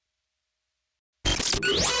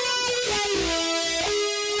The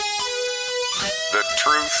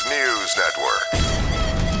Truth News Network.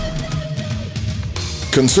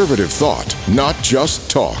 Conservative thought, not just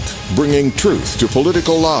talk. Bringing truth to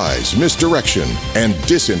political lies, misdirection, and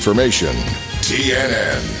disinformation.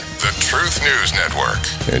 TNN, the Truth News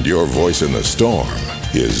Network. And your voice in the storm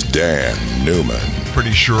is Dan Newman.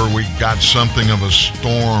 Pretty sure we got something of a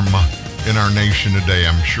storm in our nation today.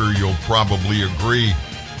 I'm sure you'll probably agree.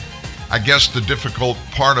 I guess the difficult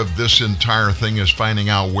part of this entire thing is finding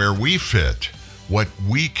out where we fit, what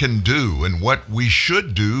we can do, and what we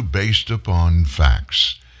should do based upon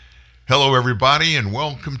facts. Hello, everybody, and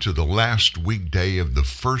welcome to the last weekday of the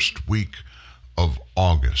first week of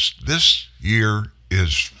August. This year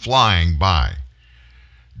is flying by.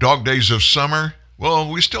 Dog days of summer,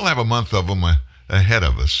 well, we still have a month of them ahead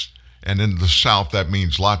of us. And in the South, that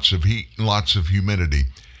means lots of heat and lots of humidity.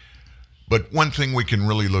 But one thing we can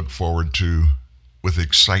really look forward to with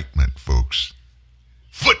excitement, folks,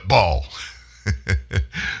 football.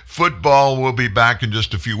 Football will be back in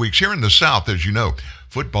just a few weeks. Here in the South, as you know,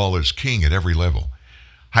 football is king at every level.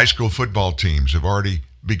 High school football teams have already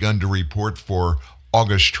begun to report for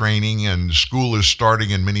August training, and school is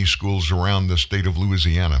starting in many schools around the state of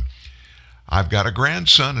Louisiana. I've got a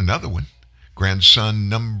grandson, another one, grandson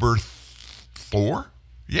number 4.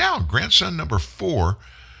 Yeah, grandson number 4,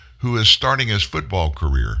 who is starting his football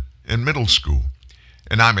career in middle school.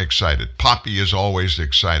 And I'm excited. Poppy is always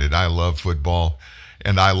excited. I love football,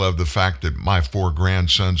 and I love the fact that my 4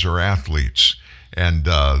 grandsons are athletes. And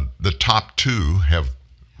the top 2 have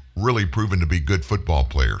really proven to be good football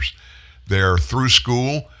players. They're through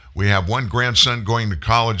school. We have 1 grandson going to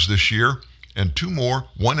college this year, and 2 more,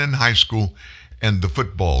 1 in high school, and the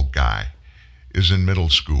football guy is in middle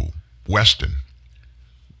school. Weston.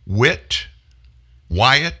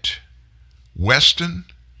 Wyatt, Weston.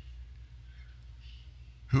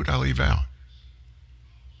 Who'd I leave out?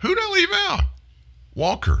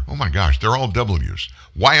 Walker. Oh my gosh, they're all W's.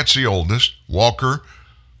 Wyatt's the oldest, Walker,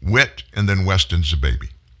 Witt, and then Weston's the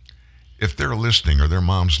baby. If they're listening or their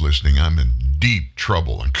mom's listening, I'm in deep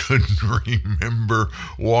trouble. I couldn't remember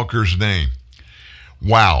Walker's name.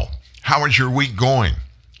 Wow. How is your week going?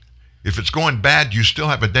 If it's going bad, you still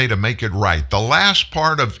have a day to make it right. The last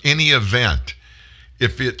part of any event,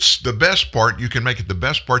 if it's the best part, you can make it the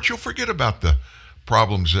best part. You'll forget about the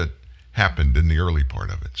problems that happened in the early part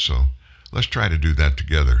of it. So let's try to do that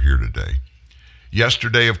together here today.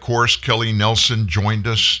 Yesterday, of course, Kelly Nelson joined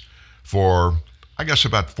us for, I guess,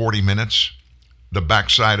 about 40 minutes, the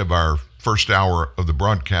backside of our first hour of the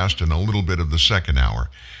broadcast and a little bit of the second hour.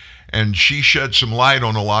 And she shed some light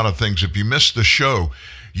on a lot of things. If you missed the show,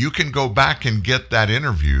 you can go back and get that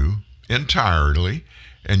interview entirely,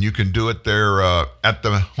 and you can do it there at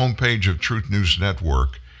the homepage of Truth News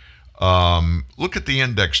Network. Look at the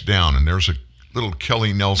index down, and there's a little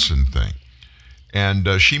Kelly Nelson thing.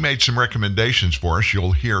 And she made some recommendations for us.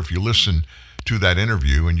 You'll hear if you listen to that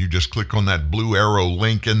interview, and you just click on that blue arrow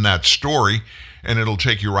link in that story, and it'll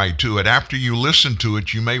take you right to it. After you listen to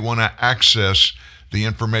it, you may want to access the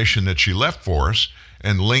information that she left for us,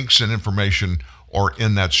 and links and information are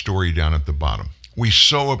in that story down at the bottom. We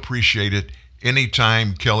so appreciate it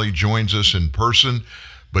anytime Kelly joins us in person.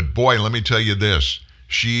 But boy, let me tell you this.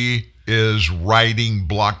 She is writing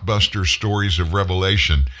blockbuster stories of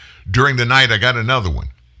revelation. During the night, I got another one.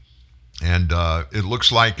 And it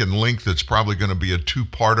looks like in length it's probably going to be a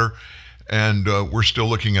 2-parter. And we're still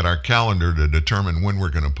looking at our calendar to determine when we're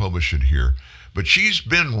going to publish it here. But she's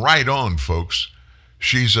been right on, folks.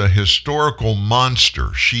 She's a historical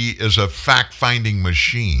monster. She is a fact-finding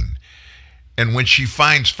machine. And when she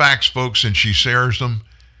finds facts, folks, and she shares them,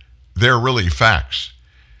 they're really facts.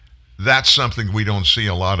 That's something we don't see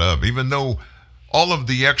a lot of, even though all of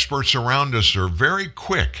the experts around us are very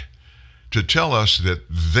quick to tell us that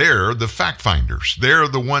they're the fact finders. They're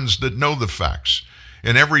the ones that know the facts.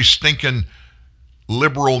 And every stinking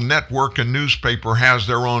liberal network and newspaper has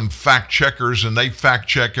their own fact checkers, and they fact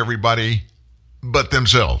check everybody but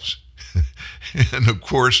themselves. And of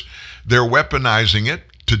course, they're weaponizing it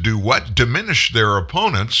to do what? Diminish their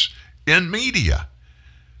opponents in media.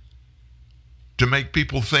 To make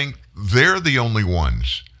people think they're the only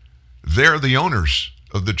ones. They're the owners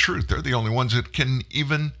of the truth. They're the only ones that can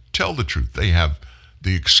even tell the truth. They have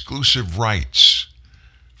the exclusive rights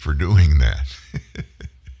for doing that.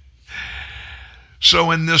 So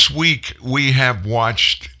in this week, we have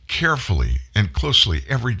watched carefully and closely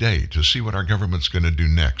every day to see what our government's going to do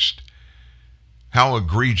next. How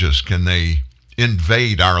egregious can they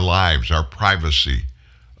invade our lives, our privacy,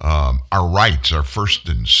 our rights, our First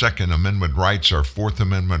and Second Amendment rights, our Fourth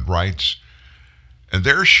Amendment rights, And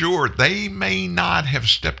they're sure they may not have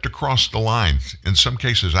stepped across the lines. In some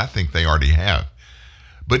cases, I think they already have.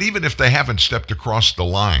 But even if they haven't stepped across the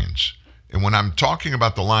lines, and when I'm talking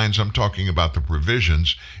about the lines, I'm talking about the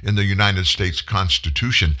provisions in the United States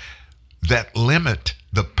Constitution that limit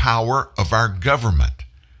the power of our government.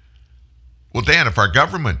 Well, Dan, if our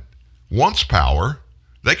government wants power,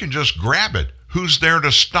 they can just grab it. Who's there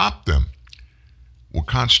to stop them? Well,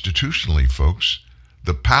 constitutionally, folks,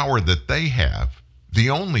 the power that they have, the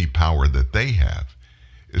only power that they have,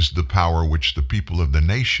 is the power which the people of the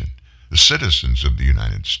nation, the citizens of the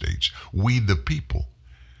United States, we the people,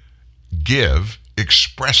 give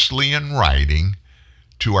expressly in writing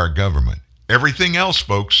to our government. Everything else,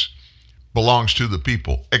 folks, belongs to the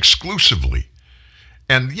people exclusively.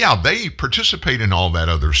 And yeah, they participate in all that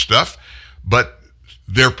other stuff, but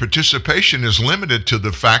their participation is limited to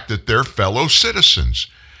the fact that they're fellow citizens.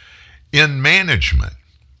 In management,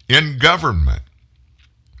 in government,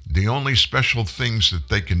 the only special things that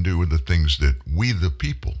they can do are the things that we, the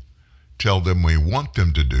people, tell them we want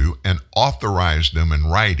them to do and authorize them in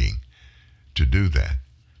writing to do that.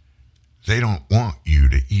 They don't want you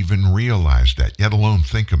to even realize that, yet alone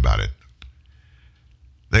think about it.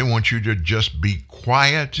 They want you to just be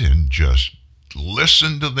quiet and just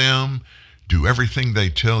listen to them, do everything they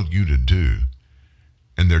tell you to do.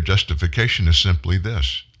 And their justification is simply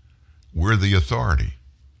this: we're the authority.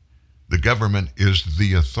 The government is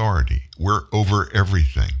the authority. We're over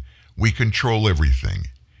everything. We control everything.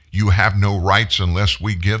 You have no rights unless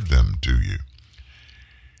we give them to you.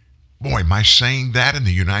 Boy, am I saying that in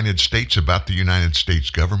the United States about the United States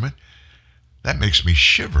government? That makes me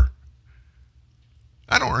shiver.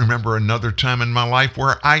 I don't remember another time in my life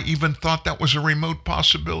where I even thought that was a remote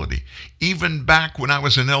possibility. Even back when I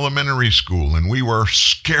was in elementary school and we were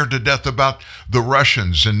scared to death about the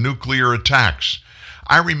Russians and nuclear attacks.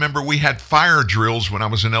 I remember we had fire drills when I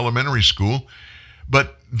was in elementary school,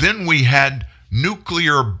 but then we had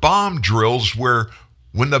nuclear bomb drills where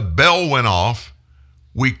when the bell went off,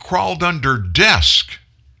 we crawled under desk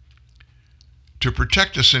to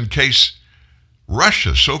protect us in case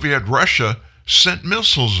Russia, Soviet Russia, sent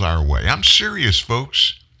missiles our way. I'm serious,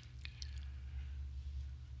 folks.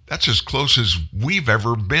 That's as close as we've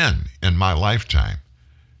ever been in my lifetime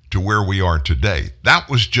to where we are today. That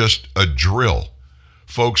was just a drill.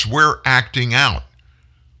 Folks, we're acting out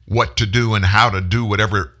what to do and how to do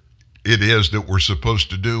whatever it is that we're supposed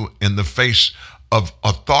to do in the face of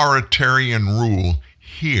authoritarian rule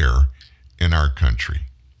here in our country.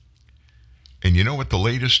 And you know what the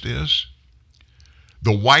latest is?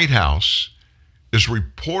 The White House is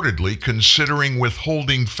reportedly considering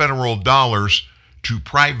withholding federal dollars to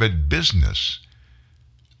private business.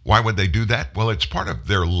 Why would they do that? Well, it's part of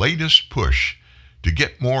their latest push to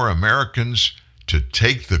get more Americans to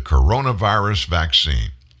take the coronavirus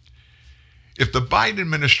vaccine. If the Biden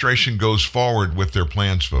administration goes forward with their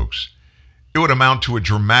plans, folks, it would amount to a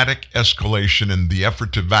dramatic escalation in the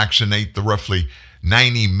effort to vaccinate the roughly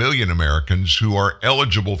 90 million Americans who are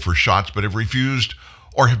eligible for shots but have refused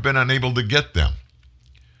or have been unable to get them.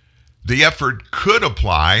 The effort could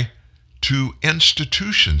apply to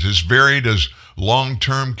institutions as varied as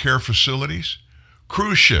long-term care facilities,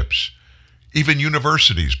 cruise ships, even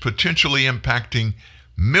universities, potentially impacting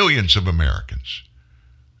millions of Americans.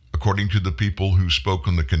 According to the people who spoke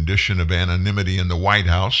on the condition of anonymity in the White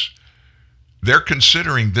House, they're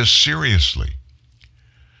considering this seriously.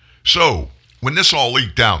 So, when this all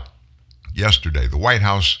leaked out yesterday, the White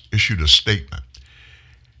House issued a statement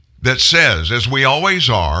that says, as we always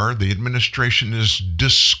are, the administration is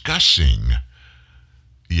discussing.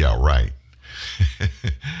 Yeah, right.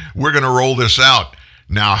 We're going to roll this out.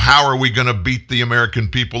 Now, how are we going to beat the American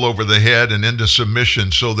people over the head and into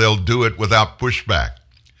submission so they'll do it without pushback?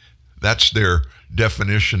 That's their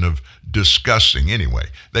definition of discussing anyway.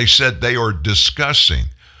 They said they are discussing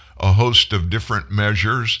a host of different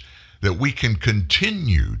measures that we can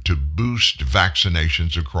continue to boost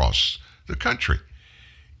vaccinations across the country.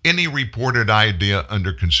 Any reported idea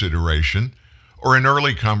under consideration or in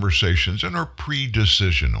early conversations and are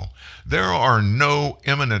pre-decisional. There are no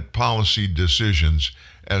imminent policy decisions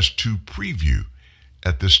as to preview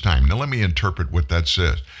at this time. Now let me interpret what that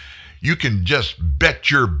says. You can just bet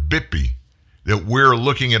your bippy that we're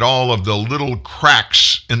looking at all of the little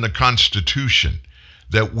cracks in the Constitution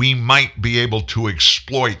that we might be able to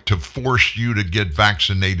exploit to force you to get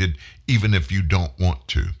vaccinated even if you don't want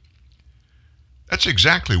to. That's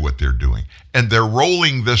exactly what they're doing. And they're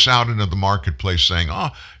rolling this out into the marketplace saying, oh,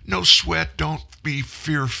 no sweat, don't be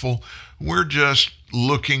fearful. We're just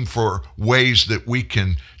looking for ways that we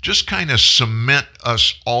can just kind of cement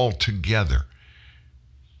us all together.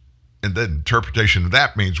 And the interpretation of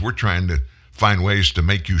that means we're trying to find ways to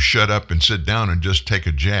make you shut up and sit down and just take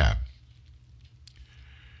a jab.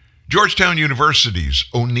 Georgetown University's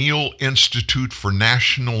O'Neill Institute for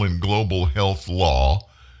National and Global Health Law,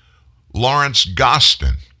 Lawrence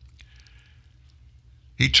Gostin,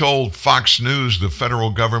 he told Fox News the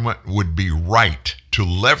federal government would be right to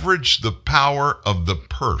leverage the power of the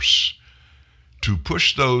purse to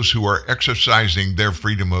push those who are exercising their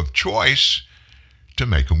freedom of choice to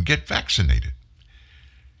make them get vaccinated.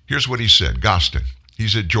 Here's what he said, Gostin.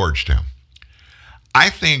 He's at Georgetown. I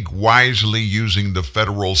think wisely using the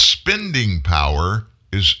federal spending power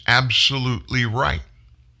is absolutely right.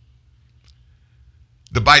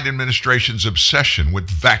 The Biden administration's obsession with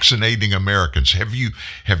vaccinating Americans. Have you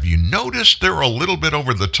noticed they're a little bit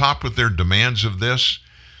over the top with their demands of this?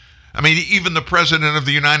 I mean, even the President of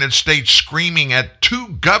the United States screaming at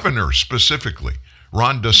two governors specifically,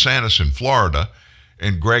 Ron DeSantis in Florida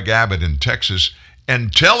and Greg Abbott in Texas,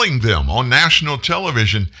 and telling them on national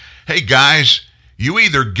television, hey guys, you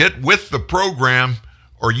either get with the program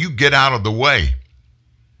or you get out of the way.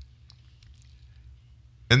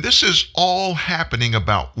 And this is all happening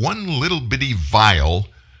about one little bitty vial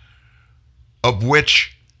of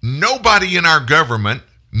which nobody in our government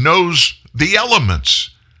knows the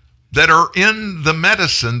elements that are in the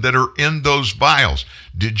medicine that are in those vials.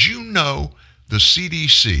 Did you know the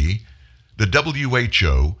CDC, the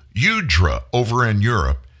WHO, UDRA over in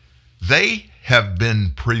Europe, they have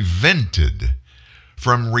been prevented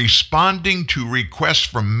from responding to requests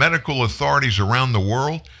from medical authorities around the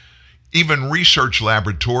world, even research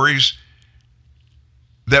laboratories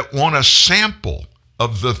that want a sample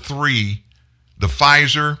of the three, the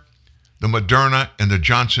Pfizer, the Moderna, and the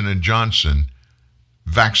Johnson & Johnson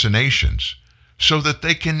vaccinations, so that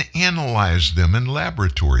they can analyze them in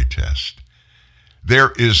laboratory tests.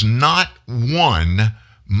 There is not one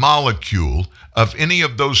molecule of any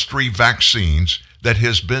of those three vaccines that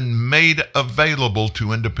has been made available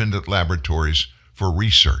to independent laboratories for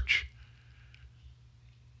research.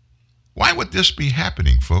 Why would this be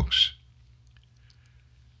happening, folks?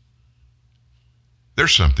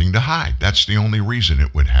 There's something to hide. That's the only reason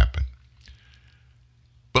it would happen.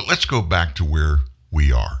 But let's go back to where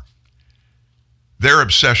we are. Their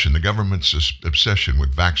obsession, the government's obsession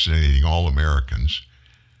with vaccinating all Americans,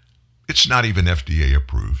 it's not even FDA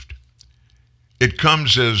approved. It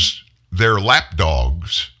comes as their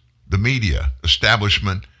lapdogs, the media,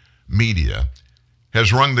 establishment media,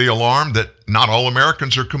 has rung the alarm that not all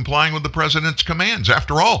Americans are complying with the president's commands.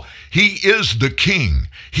 After all, he is the king.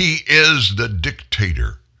 He is the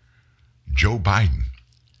dictator, Joe Biden.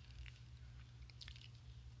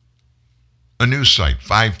 A news site,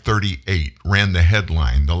 538, ran the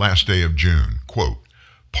headline the last day of June, quote,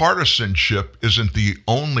 partisanship isn't the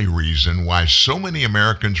only reason why so many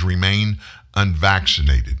Americans remain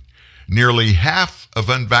unvaccinated. Nearly half of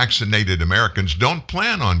unvaccinated Americans don't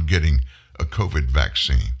plan on getting a COVID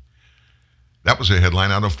vaccine. That was a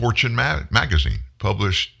headline out of Fortune magazine,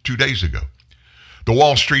 published 2 days ago. The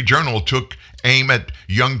Wall Street Journal took aim at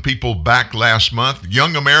young people back last month.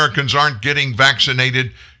 Young Americans aren't getting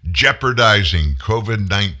vaccinated, jeopardizing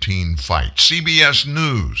COVID-19 fight. CBS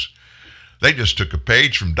News, they just took a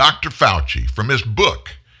page from Dr. Fauci, from his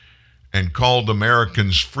book, and called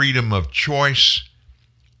Americans' freedom of choice.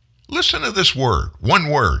 Listen to this word, one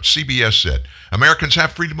word. CBS said, Americans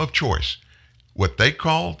have freedom of choice. What they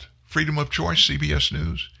called freedom of choice, CBS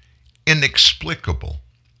News, inexplicable.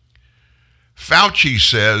 Fauci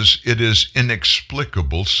says it is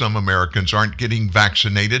inexplicable some Americans aren't getting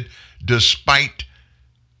vaccinated despite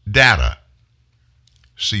data.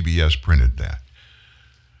 CBS printed that.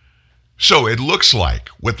 So it looks like,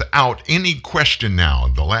 without any question now,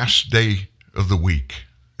 the last day of the week,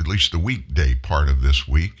 at least the weekday part of this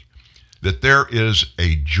week, that there is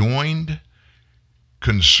a joined,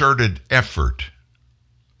 concerted effort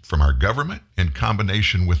from our government in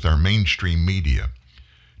combination with our mainstream media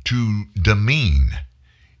to demean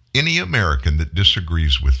any American that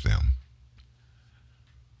disagrees with them.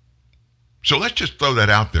 So let's just throw that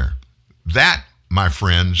out there. That, my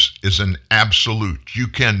friends, is an absolute. You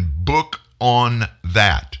can book on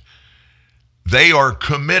that. They are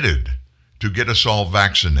committed to get us all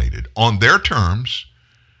vaccinated on their terms,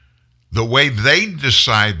 the way they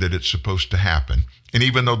decide that it's supposed to happen. And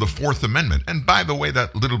even though the Fourth Amendment, and by the way,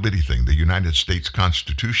 that little bitty thing, the United States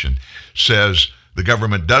Constitution says the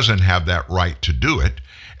government doesn't have that right to do it,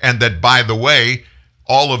 and that, by the way,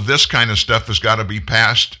 all of this kind of stuff has got to be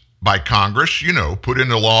passed by Congress, put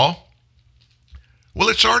into law. Well,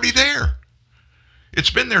 it's already there. It's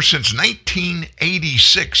been there since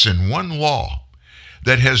 1986 in one law.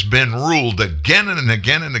 that has been ruled again and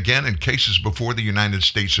again and again in cases before the United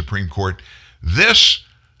States Supreme Court. This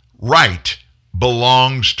right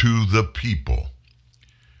belongs to the people.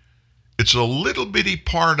 It's a little bitty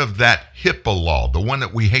part of that HIPAA law, the one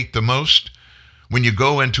that we hate the most. When you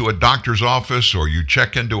go into a doctor's office or you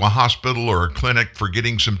check into a hospital or a clinic for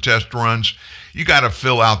getting some test runs, you got to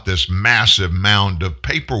fill out this massive mound of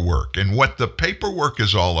paperwork. And what the paperwork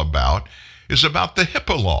is all about is about the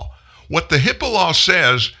HIPAA law. What the HIPAA law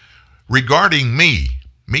says regarding me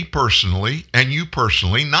personally, and you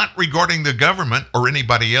personally, not regarding the government or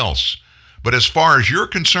anybody else. But as far as you're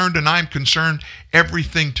concerned and I'm concerned,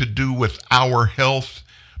 everything to do with our health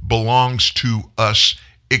belongs to us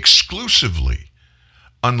exclusively,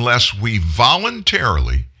 unless we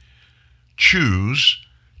voluntarily choose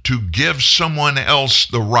to give someone else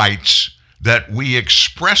the rights that we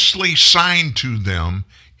expressly sign to them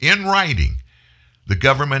in writing. The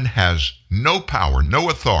government has no power, no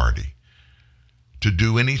authority to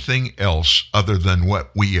do anything else other than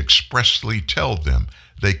what we expressly tell them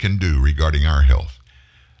they can do regarding our health.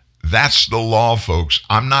 That's the law, folks.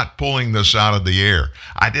 I'm not pulling this out of the air.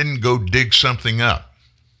 I didn't go dig something up.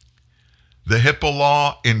 The HIPAA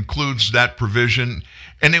law includes that provision,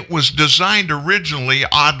 and it was designed originally,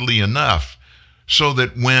 oddly enough, so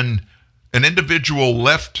that when an individual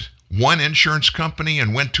left one insurance company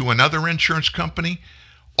and went to another insurance company,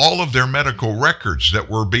 all of their medical records that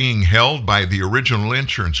were being held by the original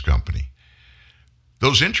insurance company,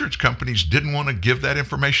 those insurance companies didn't want to give that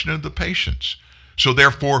information to the patients. So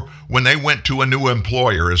therefore, when they went to a new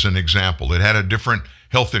employer, as an example, that had a different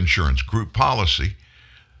health insurance group policy,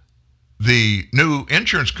 the new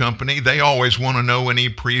insurance company, they always want to know any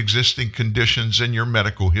pre-existing conditions in your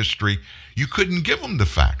medical history. You couldn't give them the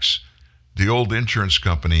facts. The old insurance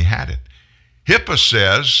company had it. HIPAA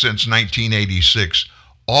says since 1986,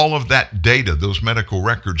 all of that data, those medical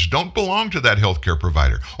records, don't belong to that healthcare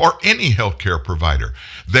provider or any healthcare provider.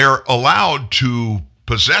 They're allowed to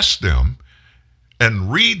possess them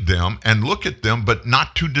and read them and look at them, but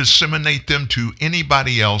not to disseminate them to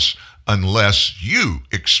anybody else unless you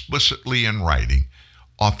explicitly in writing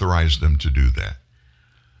authorize them to do that.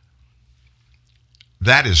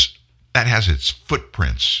 That has its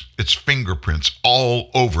footprints, its fingerprints all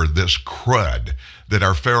over this crud that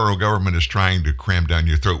our federal government is trying to cram down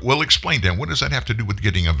your throat. Well, explain, Dan, what does that have to do with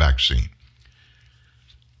getting a vaccine?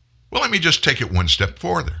 Well, let me just take it one step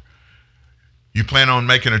further. You plan on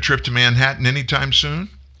making a trip to Manhattan anytime soon?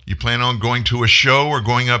 You plan on going to a show or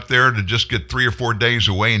going up there to just get 3 or 4 days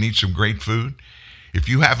away and eat some great food? If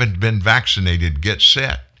you haven't been vaccinated, get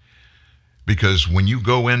set. Because when you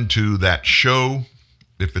go into that show,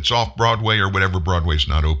 if it's off Broadway or whatever, Broadway's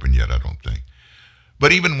not open yet, I don't think.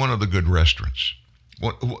 But even one of the good restaurants,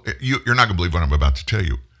 you're not going to believe what I'm about to tell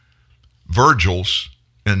you. Virgil's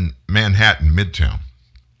in Manhattan, Midtown.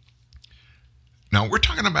 Now, we're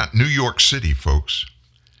talking about New York City, folks.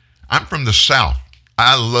 I'm from the South.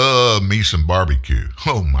 I love me some barbecue.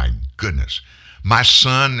 Oh, my goodness. My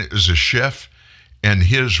son is a chef, and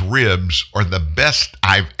his ribs are the best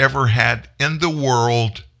I've ever had in the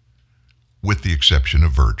world, with the exception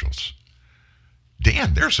of Virgil's.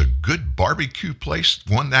 Dan, there's a good barbecue place,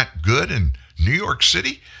 one that good in New York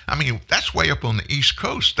City? I mean, that's way up on the East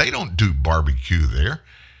Coast. They don't do barbecue there.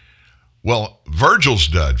 Well, Virgil's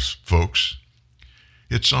does, folks.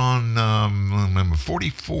 It's on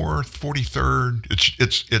 44th, 43rd.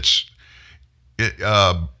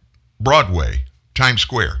 It's Broadway, Times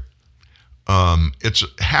Square. It's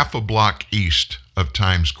half a block east of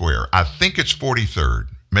Times Square. I think it's 43rd,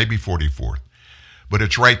 maybe 44th. But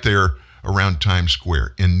it's right there around Times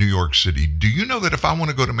Square in New York City. Do you know that if I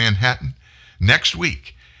want to go to Manhattan next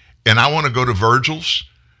week and I want to go to Virgil's,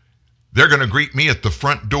 they're going to greet me at the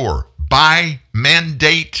front door by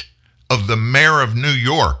mandate of the mayor of New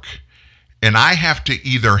York, and I have to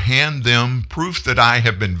either hand them proof that I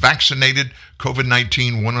have been vaccinated,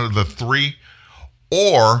 COVID-19, one of the three,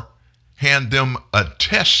 or hand them a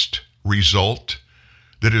test result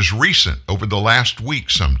that is recent, over the last week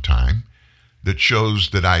sometime, that shows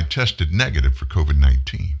that I tested negative for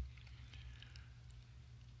COVID-19.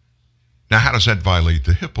 Now, how does that violate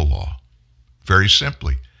the HIPAA law? Very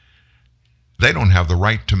simply, they don't have the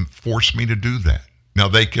right to force me to do that. Now,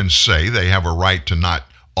 they can say they have a right to not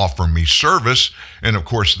offer me service, and of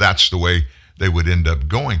course, that's the way they would end up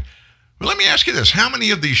going. But let me ask you this. How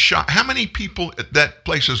many people at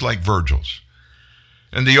places like Virgil's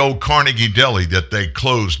and the old Carnegie Deli that they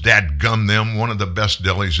closed, dadgum them, one of the best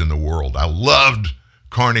delis in the world. I loved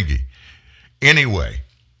Carnegie. Anyway,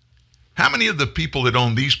 How many of the people that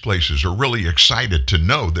own these places are really excited to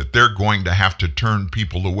know that they're going to have to turn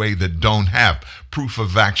people away that don't have proof of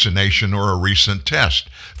vaccination or a recent test?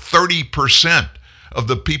 30% of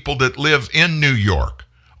the people that live in New York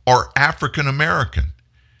are African American.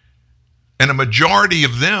 And a majority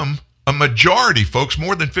of them, folks,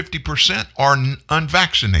 more than 50% are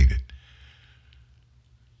unvaccinated.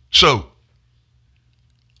 So,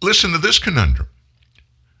 listen to this conundrum.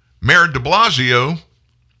 Mayor de Blasio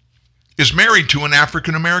is married to an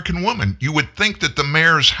African American woman. You would think that the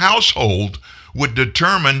mayor's household would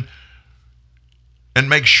determine and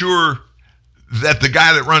make sure that the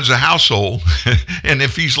guy that runs the household, and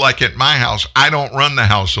if he's like at my house, I don't run the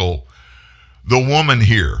household. The woman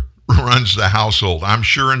here runs the household. I'm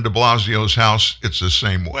sure in de Blasio's house, it's the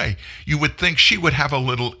same way. You would think she would have a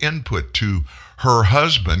little input to her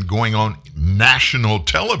husband going on national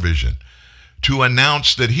television to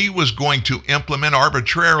announce that he was going to implement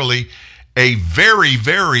arbitrarily a very,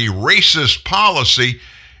 very racist policy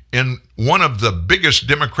in one of the biggest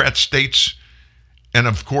Democrat states and,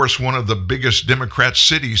 of course, one of the biggest Democrat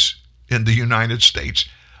cities in the United States.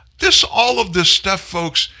 All of this stuff,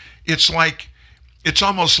 folks, it's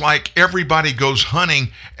almost like everybody goes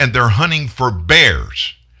hunting and they're hunting for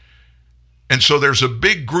bears. And so there's a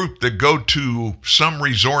big group that go to some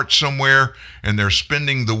resort somewhere and they're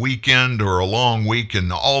spending the weekend or a long week,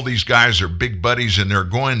 and all these guys are big buddies and they're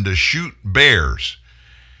going to shoot bears.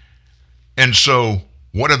 And so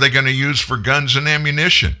what are they going to use for guns and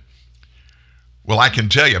ammunition? Well, I can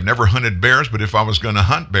tell you, I've never hunted bears, but if I was going to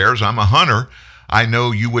hunt bears, I'm a hunter. I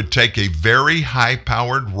know you would take a very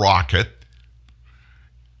high-powered rocket.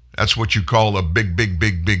 That's what you call a big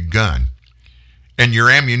gun. And your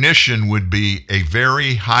ammunition would be a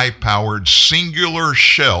very high-powered singular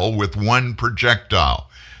shell with one projectile.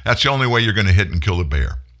 That's the only way you're going to hit and kill a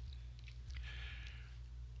bear.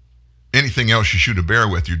 Anything else you shoot a bear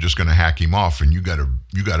with, you're just going to hack him off, and you got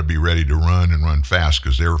to be ready to run and run fast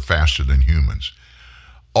because they're faster than humans.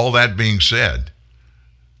 All that being said,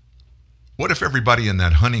 what if everybody in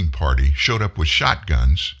that hunting party showed up with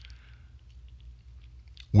shotguns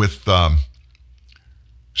with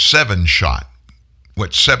 7-shot?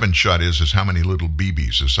 What 7-shot is how many little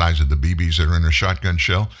BBs, the size of the BBs that are in a shotgun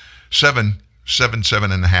shell. 7,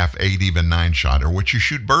 7.5, 8, even 9-shot are what you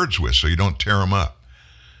shoot birds with so you don't tear them up.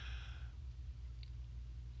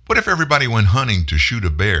 What if everybody went hunting to shoot a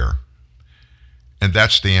bear and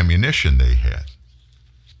that's the ammunition they had?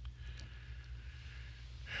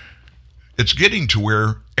 It's getting to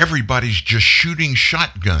where everybody's just shooting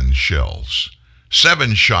shotgun shells,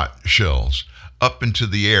 7-shot shells up into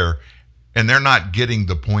the air, and they're not getting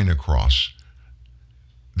the point across.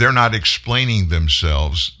 They're not explaining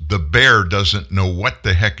themselves. The bear doesn't know what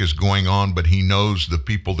the heck is going on, but he knows the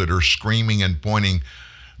people that are screaming and pointing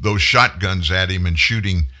those shotguns at him and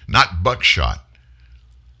shooting, not buckshot,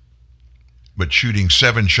 but shooting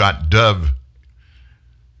 7-shot dove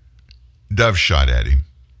shot at him.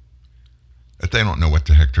 That they don't know what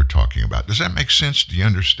the heck they're talking about. Does that make sense? Do you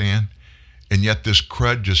understand? And yet this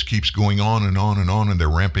crud just keeps going on and on and on, and they're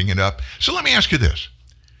ramping it up. So let me ask you this.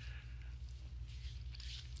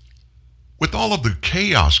 With all of the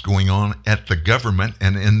chaos going on at the government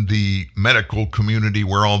and in the medical community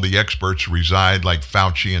where all the experts reside, like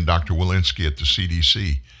Fauci and Dr. Wollensky at the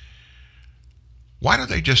CDC, why do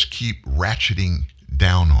they just keep ratcheting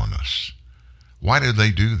down on us? Why do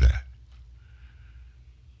they do that?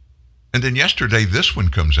 And then yesterday, this one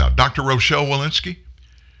comes out. Dr. Rochelle Wollensky,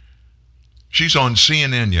 she's on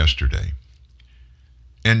CNN yesterday.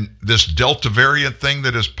 And this Delta variant thing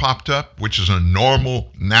that has popped up, which is a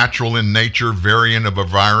normal, natural in nature variant of a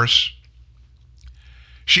virus,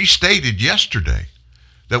 she stated yesterday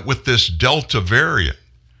that with this Delta variant,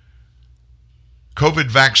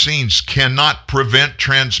 COVID vaccines cannot prevent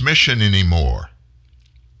transmission anymore.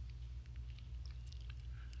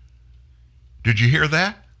 Did you hear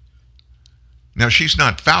that? Now, she's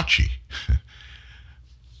not Fauci.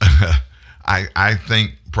 I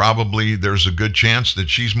think probably there's a good chance that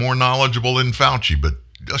she's more knowledgeable than Fauci, but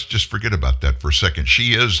let's just forget about that for a second.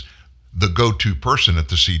 She is the go-to person at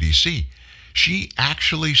the CDC. She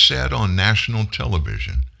actually said on national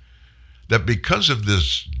television that because of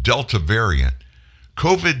this Delta variant,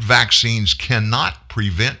 COVID vaccines cannot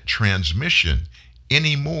prevent transmission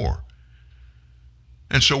anymore.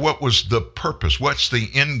 And so what was the purpose? What's the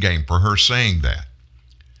end game for her saying that?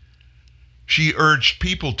 She urged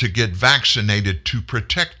people to get vaccinated to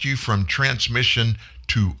protect you from transmission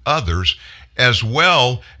to others, as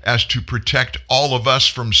well as to protect all of us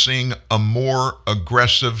from seeing a more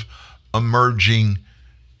aggressive emerging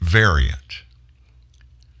variant.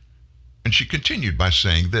 And she continued by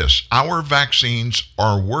saying this: our vaccines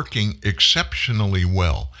are working exceptionally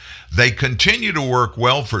well. They continue to work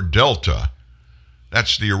well for Delta.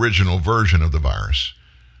 That's the original version of the virus.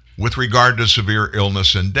 With regard to severe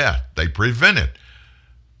illness and death, they prevent it.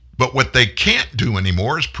 But what they can't do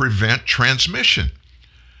anymore is prevent transmission.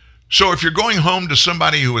 So if you're going home to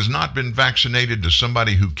somebody who has not been vaccinated, to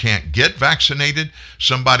somebody who can't get vaccinated,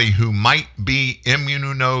 somebody who might be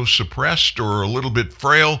immunosuppressed or a little bit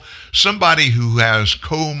frail, somebody who has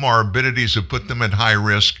comorbidities that put them at high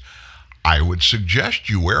risk, I would suggest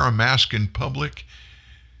you wear a mask in public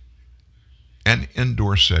and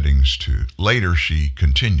indoor settings too. Later, she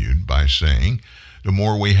continued by saying, the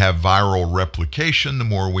more we have viral replication, the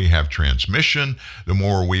more we have transmission, the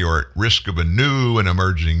more we are at risk of a new and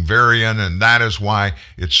emerging variant, and that is why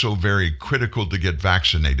it's so very critical to get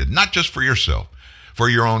vaccinated, not just for yourself, for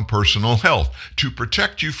your own personal health, to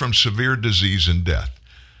protect you from severe disease and death,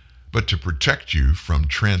 but to protect you from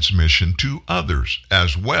transmission to others,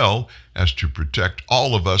 as well as to protect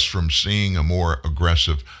all of us from seeing a more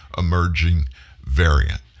aggressive emerging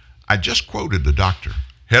variant. I just quoted the doctor,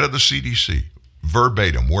 head of the CDC,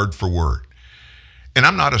 verbatim, word for word. And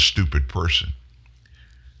I'm not a stupid person.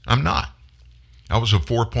 I'm not. I was a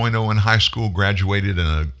 4.0 in high school, graduated in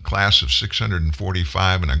a class of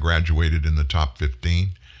 645, and I graduated in the top 15.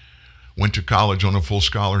 Went to college on a full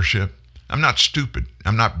scholarship. I'm not stupid.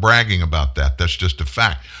 I'm not bragging about that. That's just a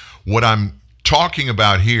fact. What I'm talking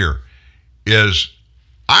about here is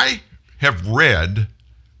I have read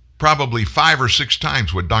probably 5 or 6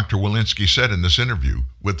 times what Dr. Wollensky said in this interview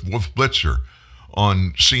with Wolf Blitzer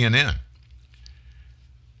on CNN.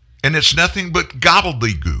 And it's nothing but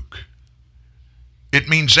gobbledygook. It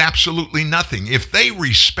means absolutely nothing. If they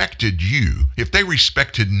respected you, if they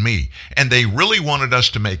respected me, and they really wanted us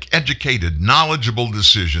to make educated, knowledgeable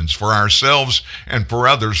decisions for ourselves and for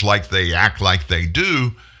others like they act like they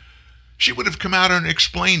do, she would have come out and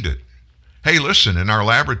explained it. Hey, listen, in our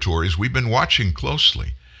laboratories, we've been watching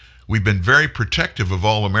closely. We've been very protective of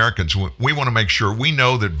all Americans. We want to make sure we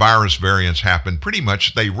know that virus variants happen. Pretty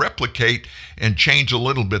much they replicate and change a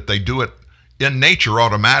little bit. They do it in nature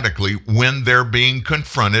automatically when they're being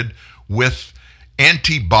confronted with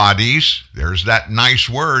antibodies. There's that nice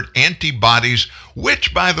word, antibodies,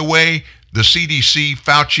 which, by the way, the CDC,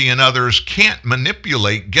 Fauci, and others can't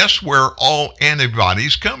manipulate. Guess where all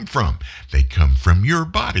antibodies come from? They come from your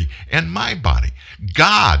body and my body.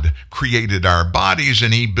 God created our bodies,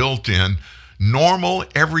 and he built in normal,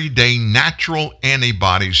 everyday, natural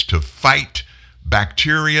antibodies to fight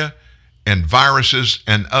bacteria and viruses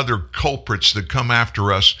and other culprits that come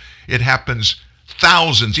after us. It happens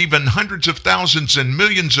thousands, even hundreds of thousands and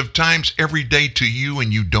millions of times every day to you,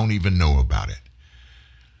 and you don't even know about it.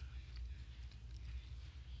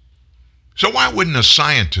 So why wouldn't a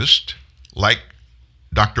scientist like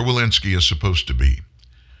Dr. Wollensky is supposed to be,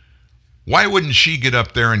 why wouldn't she get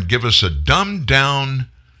up there and give us a dumbed down,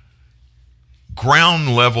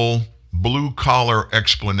 ground level, blue collar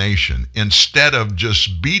explanation instead of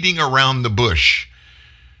just beating around the bush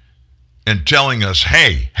and telling us,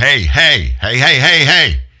 hey,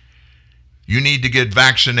 you need to get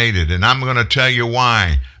vaccinated, and I'm going to tell you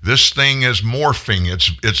why. This thing is morphing.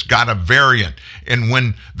 It's got a variant. And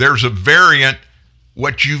when there's a variant,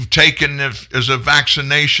 what you've taken as a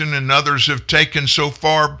vaccination and others have taken so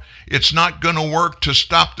far, it's not going to work to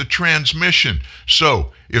stop the transmission.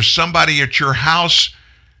 So if somebody at your house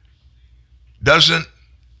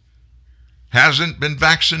hasn't been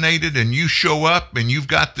vaccinated and you show up and you've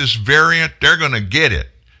got this variant, they're going to get it.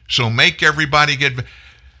 So make everybody get.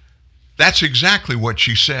 That's exactly what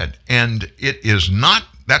she said. And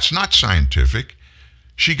that's not scientific.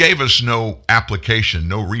 She gave us no application,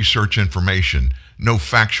 no research information, no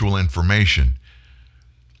factual information.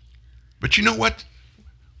 But you know what?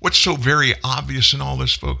 What's so very obvious in all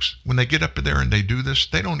this, folks? When they get up there and they do this,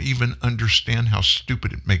 they don't even understand how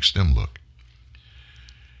stupid it makes them look.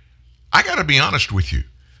 I got to be honest with you.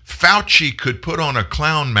 Fauci could put on a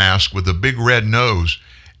clown mask with a big red nose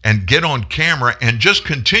and get on camera and just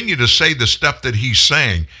continue to say the stuff that he's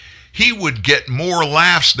saying. He would get more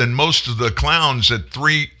laughs than most of the clowns at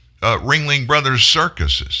 3 Ringling Brothers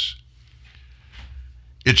circuses.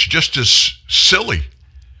 It's just as silly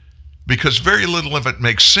because very little of it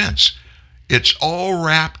makes sense. It's all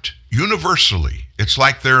wrapped universally. It's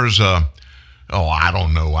like there's I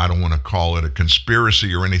don't want to call it a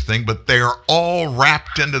conspiracy or anything, but they are all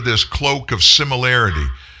wrapped into this cloak of similarity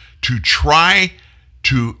to try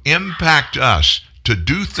to impact us to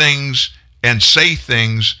do things and say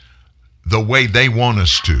things the way they want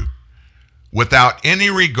us to, without any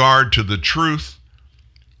regard to the truth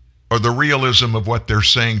or the realism of what they're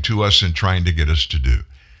saying to us and trying to get us to do.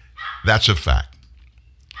 That's a fact.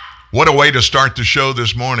 What a way to start the show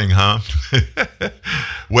this morning, huh?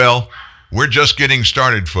 Well, we're just getting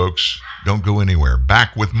started, folks. Don't go anywhere.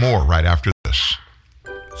 Back with more right after this.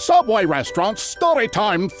 Subway Restaurant's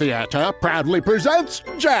Storytime Theater proudly presents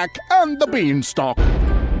Jack and the Beanstalk.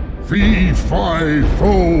 Fee, fi,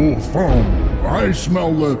 fo, fum. I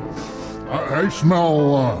smell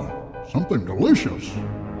something delicious.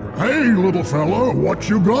 Hey, little fella, what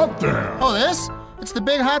you got there? Oh, this? It's the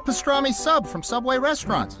big hot pastrami sub from Subway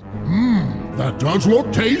Restaurants. That does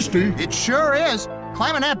look tasty. It sure is.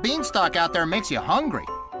 Climbing that beanstalk out there makes you hungry.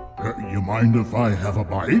 You mind if I have a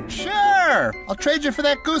bite? Sure. I'll trade you for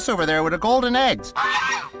that goose over there with the golden eggs.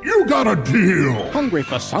 You got a deal. Hungry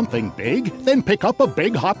for something big? Then pick up a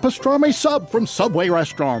big hot pastrami sub from Subway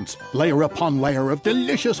Restaurants. Layer upon layer of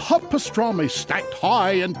delicious hot pastrami stacked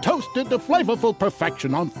high and toasted to flavorful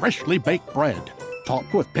perfection on freshly baked bread.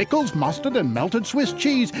 Topped with pickles, mustard, and melted Swiss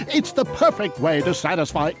cheese, it's the perfect way to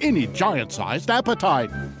satisfy any giant-sized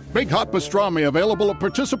appetite. Big hot pastrami available at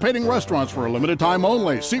participating restaurants for a limited time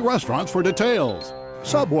only. See restaurants for details.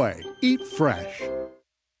 Subway. Eat fresh.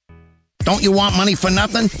 Don't you want money for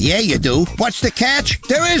nothing? Yeah, you do. What's the catch?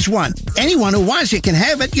 There is one. Anyone who wants it can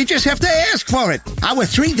have it. You just have to ask for it. Our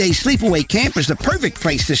 3-day sleepaway camp is the perfect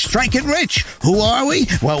place to strike it rich. Who are we?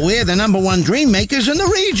 Well, we're the #1 dream makers in the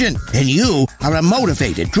region. And you are a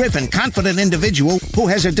motivated, driven, confident individual who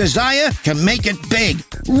has a desire to make it big.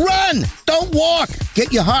 Run! Don't walk!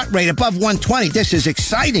 Get your heart rate above 120. This is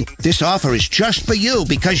exciting. This offer is just for you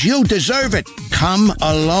because you deserve it. Come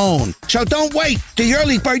alone. So don't wait. The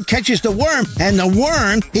early bird catches the worm, and the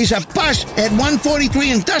worm is a bus at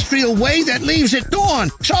 143 Industrial Way that leaves at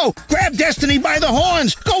dawn. So grab destiny by the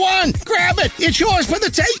horns. Go on, grab it. It's yours for the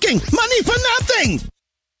taking. Money for nothing.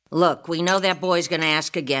 Look, we know that boy's gonna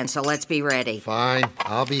ask again, so let's be ready. Fine,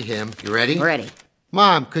 I'll be him. You ready? Ready.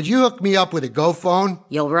 Mom, could you hook me up with a GoPhone?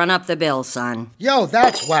 You'll run up the bill, son. Yo,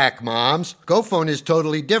 that's whack, Moms. GoPhone is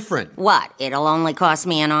totally different. What, it'll only cost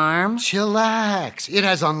me an arm? Chillax. It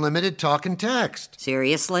has unlimited talk and text.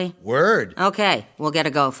 Seriously? Word. Okay, we'll get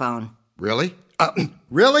a GoPhone. Really?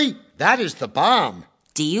 Really? That is the bomb.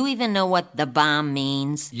 Do you even know what the bomb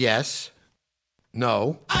means? Yes.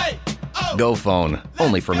 No. GoPhone,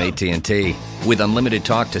 only from AT&T. With unlimited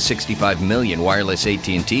talk to 65 million wireless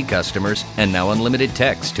AT&T customers, and now unlimited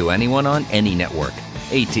text to anyone on any network.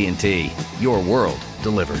 AT&T, your world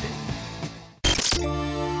delivered.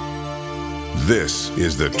 This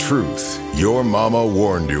is the truth your mama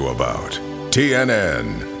warned you about.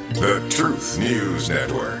 TNN, the Truth News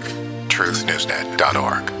Network.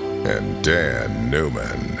 TruthNewsNet.org. And Dan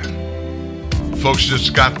Newman. Folks,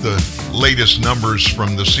 just got the latest numbers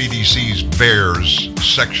from the CDC's VAERS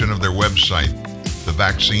section of their website, the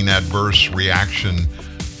vaccine adverse reaction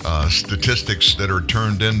statistics that are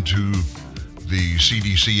turned into the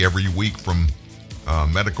CDC every week from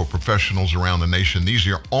medical professionals around the nation. These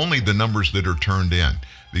are only the numbers that are turned in.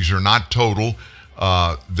 These are not total.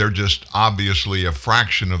 They're just obviously a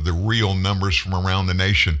fraction of the real numbers from around the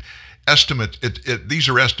nation. These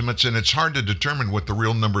are estimates, and it's hard to determine what the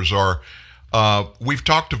real numbers are. We've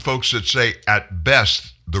talked to folks that say at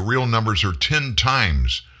best the real numbers are 10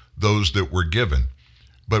 times those that were given.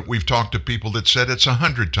 But we've talked to people that said it's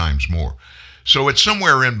 100 times more. So it's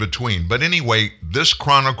somewhere in between. But anyway, this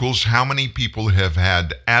chronicles how many people have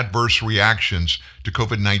had adverse reactions to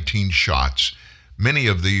COVID-19 shots. Many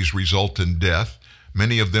of these result in death.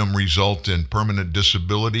 Many of them result in permanent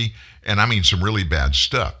disability. And I mean some really bad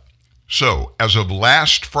stuff. So as of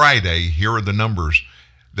last Friday, here are the numbers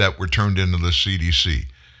that were turned into the CDC.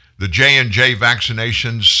 The J&J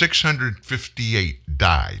vaccinations, 658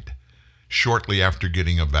 died shortly after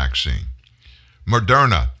getting a vaccine.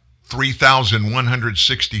 Moderna,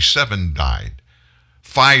 3,167 died.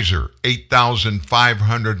 Pfizer,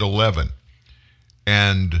 8,511.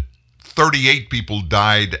 And 38 people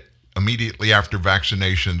died immediately after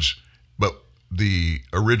vaccinations, but the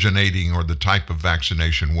originating or the type of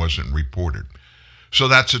vaccination wasn't reported. So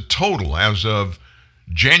that's a total as of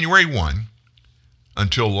January 1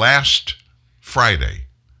 until last Friday,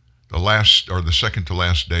 the second to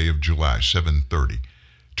last day of July, 7/30,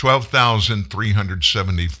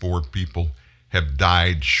 12,374 people have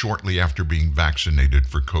died shortly after being vaccinated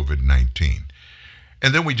for COVID-19.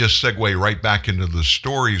 And then we just segue right back into the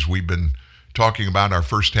stories we've been talking about our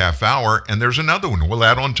first half hour, and there's another one we'll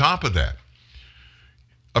add on top of that.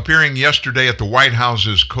 Appearing yesterday at the White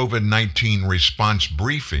House's COVID-19 response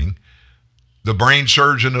briefing, the brain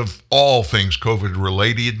surgeon of all things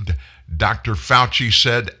COVID-related, Dr. Fauci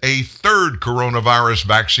said a third coronavirus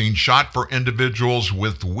vaccine shot for individuals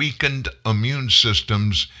with weakened immune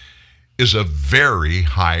systems is a very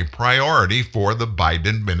high priority for the Biden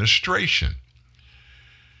administration.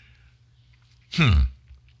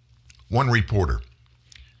 One reporter.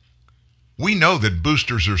 We know that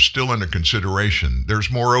boosters are still under consideration.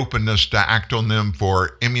 There's more openness to act on them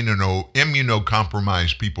for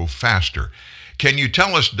immunocompromised people faster. Can you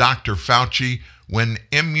tell us, Dr. Fauci, when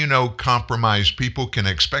immunocompromised people can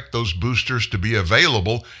expect those boosters to be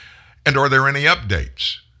available, and are there any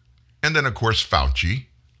updates? And then, of course, Fauci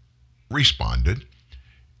responded,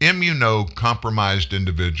 immunocompromised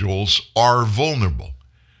individuals are vulnerable.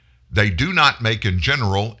 They do not make, in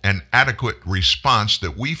general, an adequate response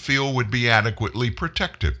that we feel would be adequately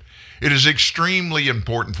protective. It is extremely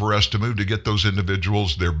important for us to move to get those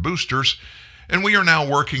individuals their boosters, and we are now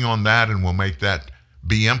working on that, and we'll make that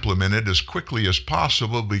be implemented as quickly as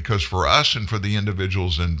possible, because for us and for the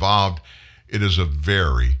individuals involved, it is a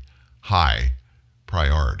very high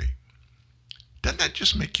priority. Doesn't that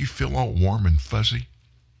just make you feel all warm and fuzzy?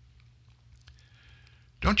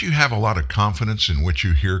 Don't you have a lot of confidence in what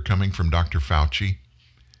you hear coming from Dr. Fauci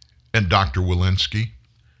and Dr. Wollensky?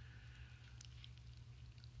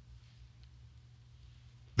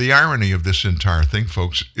 The irony of this entire thing,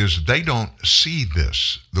 folks, is they don't see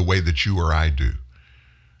this the way that you or I do.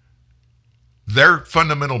 Their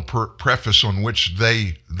fundamental preface on which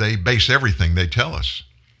they base everything they tell us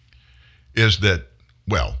is that,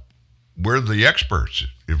 well, we're the experts.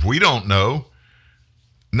 If we don't know,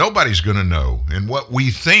 nobody's going to know. And what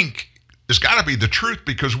we think has got to be the truth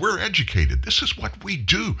because we're educated. This is what we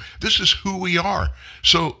do. This is who we are.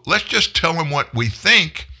 So let's just tell them what we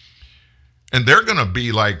think, and they're going to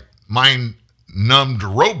be like mind-numbed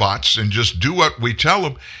robots and just do what we tell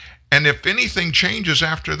them. And if anything changes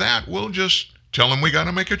after that, we'll just tell them we got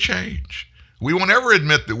to make a change. We won't ever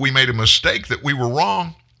admit that we made a mistake, that we were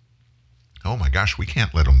wrong. Oh my gosh, we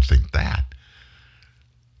can't let them think that.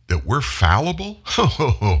 That we're fallible?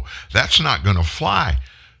 Oh, that's not going to fly.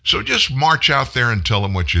 So just march out there and tell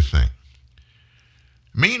them what you think.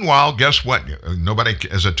 Meanwhile, guess what? Nobody,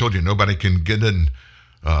 as I told you, nobody can get in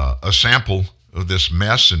a sample of this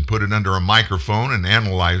mess and put it under a microphone and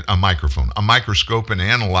analyze a microscope and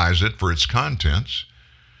analyze it for its contents.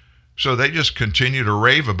 So they just continue to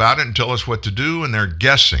rave about it and tell us what to do, and they're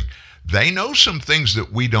guessing. They know some things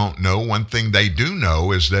that we don't know. One thing they do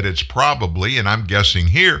know is that it's probably, and I'm guessing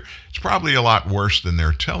here, it's probably a lot worse than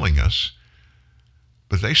they're telling us.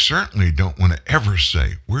 But they certainly don't want to ever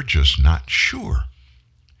say, we're just not sure.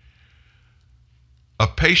 A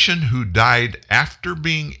patient who died after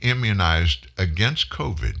being immunized against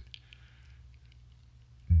COVID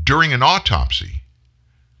during an autopsy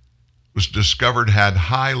was discovered had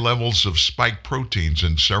high levels of spike proteins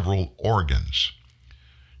in several organs.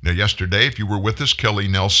 Now, yesterday, if you were with us, Kelly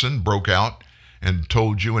Nelson broke out and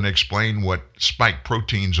told you and explained what spike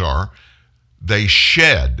proteins are. They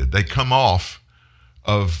come off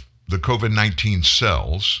of the COVID-19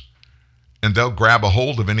 cells, and they'll grab a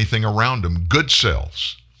hold of anything around them, good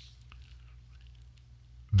cells.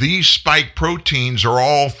 These spike proteins are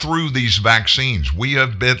all through these vaccines. We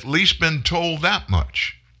have at least been told that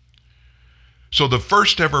much. So the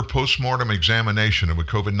first ever postmortem examination of a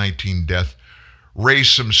COVID-19 death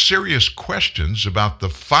raised some serious questions about the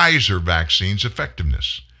Pfizer vaccine's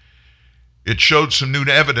effectiveness. It showed some new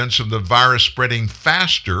evidence of the virus spreading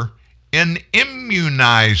faster in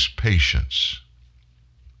immunized patients.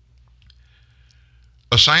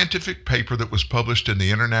 A scientific paper that was published in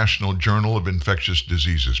the International Journal of Infectious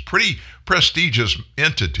Diseases, pretty prestigious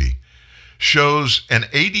entity, shows an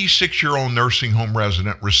 86-year-old nursing home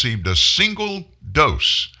resident received a single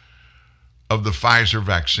dose of the Pfizer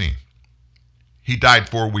vaccine. He died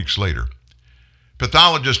 4 weeks later.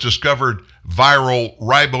 Pathologists discovered viral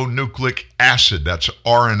ribonucleic acid, that's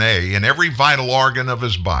RNA, in every vital organ of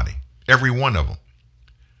his body, every one of them.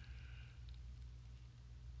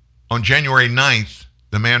 On January 9th,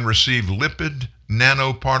 the man received lipid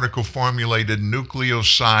nanoparticle formulated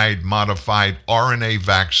nucleoside modified RNA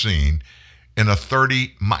vaccine in a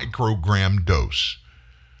 30 microgram dose.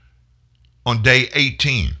 On day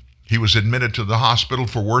 18, he was admitted to the hospital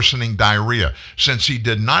for worsening diarrhea. Since he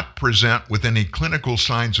did not present with any clinical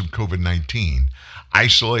signs of COVID-19,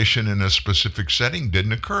 isolation in a specific setting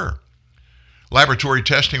didn't occur. Laboratory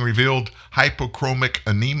testing revealed hypochromic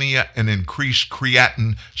anemia and increased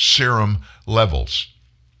creatinine serum levels.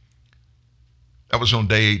 That was on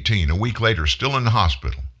day 18. A week later, still in the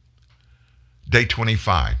hospital. Day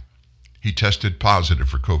 25, he tested positive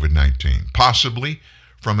for COVID-19, possibly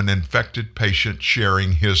from an infected patient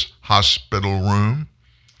sharing his hospital room.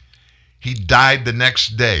 He died the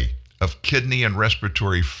next day of kidney and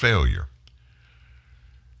respiratory failure.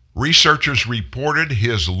 Researchers reported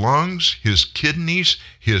his lungs, his kidneys,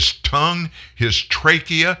 his tongue, his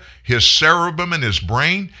trachea, his cerebrum and his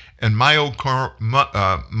brain, and myocardium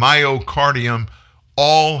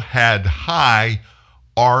all had high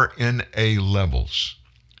RNA levels.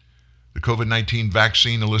 The COVID-19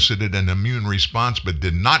 vaccine elicited an immune response but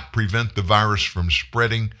did not prevent the virus from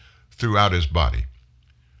spreading throughout his body.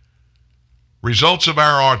 Results of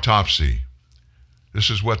our autopsy. This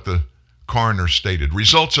is what the coroner stated.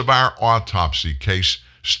 Results of our autopsy case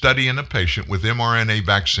study in a patient with mRNA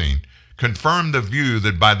vaccine confirmed the view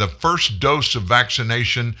that by the first dose of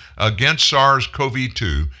vaccination against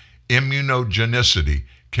SARS-CoV-2, immunogenicity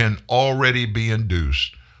can already be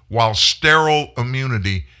induced, while sterile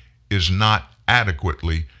immunity is not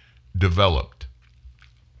adequately developed.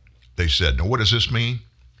 They said, now what does this mean?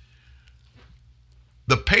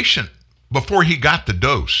 The patient, before he got the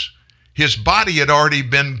dose, his body had already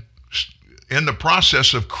been in the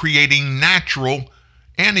process of creating natural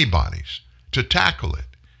antibodies to tackle it.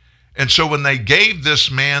 And so when they gave this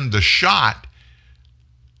man the shot,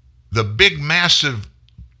 the big massive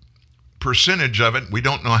percentage of it, we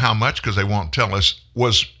don't know how much because they won't tell us,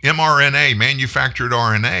 was mRNA, manufactured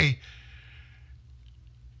RNA.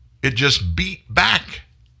 It just beat back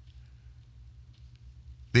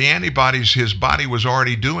the antibodies his body was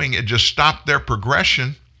already doing. It just stopped their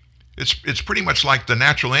progression. It's pretty much like the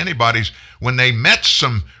natural antibodies when they met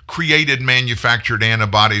some created manufactured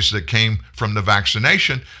antibodies that came from the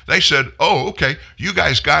vaccination. They said, oh, okay, you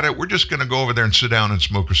guys got it. We're just going to go over there and sit down and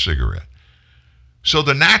smoke a cigarette. So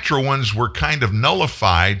the natural ones were kind of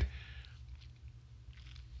nullified,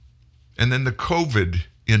 and then the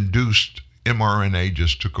COVID-induced mRNA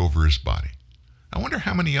just took over his body. I wonder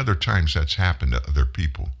how many other times that's happened to other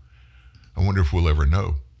people. I wonder if we'll ever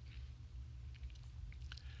know.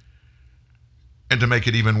 And to make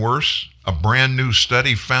it even worse, a brand new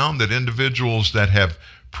study found that individuals that have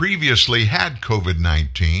previously had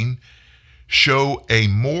COVID-19 show a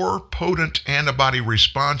more potent antibody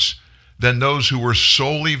response than those who were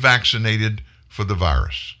solely vaccinated for the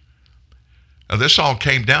virus. Now, this all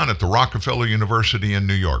came down at the Rockefeller University in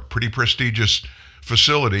New York, pretty prestigious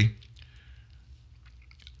facility.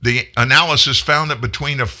 The analysis found that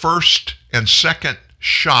between a first and second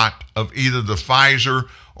shot of either the Pfizer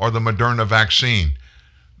or the Moderna vaccine,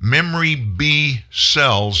 memory B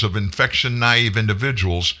cells of infection-naive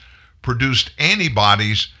individuals produced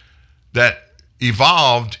antibodies that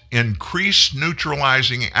evolved increased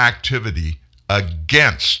neutralizing activity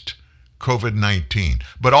against COVID-19,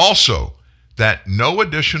 but also that no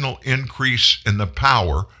additional increase in the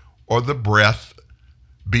power or the breadth,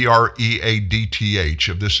 BREADTH,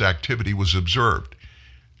 of this activity was observed.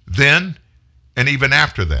 Then, and even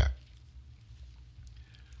after that,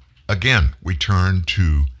 again, we turn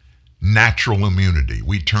to natural immunity.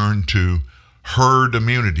 We turn to herd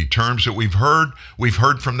immunity, terms that we've heard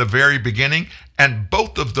from the very beginning. And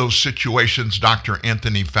both of those situations, Dr.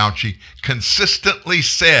 Anthony Fauci consistently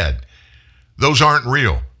said, those aren't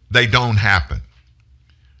real. They don't happen.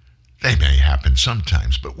 They may happen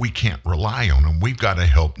sometimes, but we can't rely on them. We've got to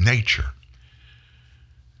help nature.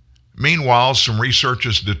 Meanwhile, some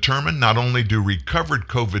researchers determined not only do recovered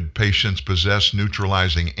COVID patients possess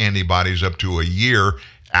neutralizing antibodies up to a year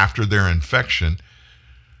after their infection,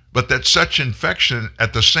 but that such infection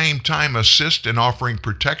at the same time assist in offering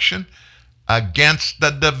protection against the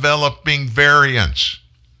developing variants.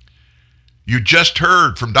 You just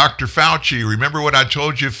heard from Dr. Fauci. Remember what I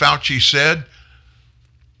told you Fauci said?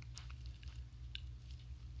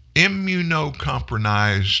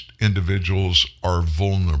 Immunocompromised individuals are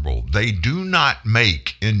vulnerable. They do not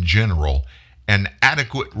make, in general, an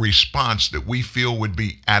adequate response that we feel would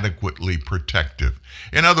be adequately protective.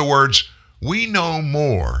 In other words, we know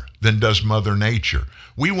more than does Mother Nature.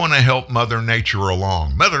 We want to help Mother Nature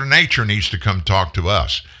along. Mother Nature needs to come talk to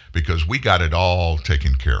us because we got it all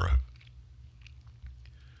taken care of.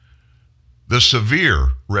 The severe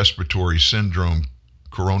respiratory syndrome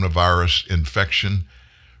coronavirus infection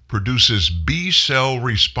produces B cell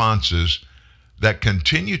responses that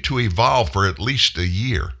continue to evolve for at least a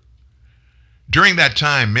year. During that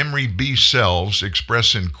time, memory B cells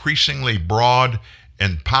express increasingly broad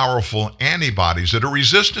and powerful antibodies that are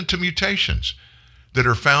resistant to mutations that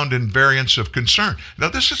are found in variants of concern. Now,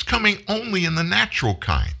 this is coming only in the natural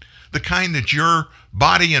kind, the kind that your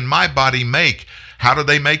body and my body make. How do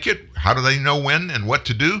they make it? How do they know when and what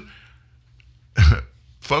to do?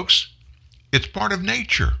 Folks, it's part of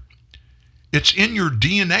nature. It's in your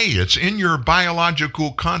DNA. It's in your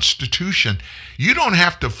biological constitution. You don't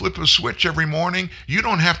have to flip a switch every morning. You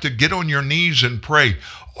don't have to get on your knees and pray,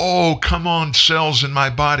 oh, come on, cells in my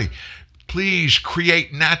body. Please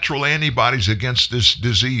create natural antibodies against this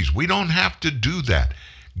disease. We don't have to do that.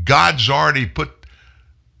 God's already put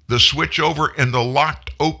the switch over in the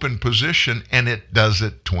locked open position, and it does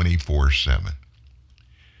it 24/7.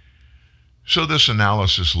 So this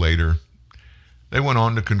analysis later, they went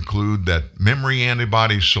on to conclude that memory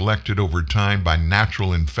antibodies selected over time by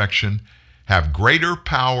natural infection have greater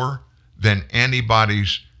power than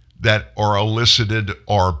antibodies that are elicited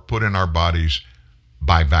or put in our bodies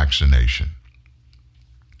by vaccination.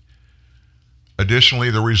 Additionally,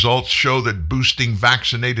 the results show that boosting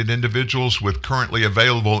vaccinated individuals with currently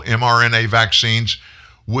available mRNA vaccines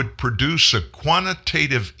would produce a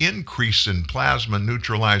quantitative increase in plasma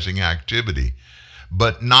neutralizing activity,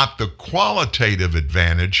 but not the qualitative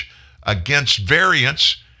advantage against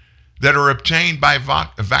variants that are obtained by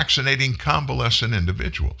vaccinating convalescent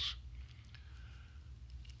individuals.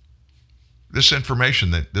 This information,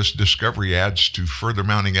 that this discovery adds to further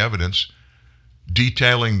mounting evidence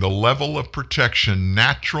detailing the level of protection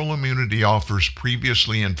natural immunity offers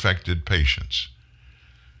previously infected patients.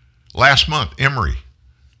 Last month, Emory,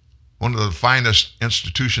 one of the finest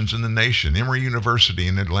institutions in the nation, Emory University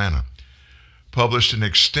in Atlanta, published an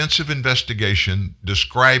extensive investigation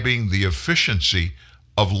describing the efficiency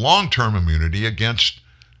of long-term immunity against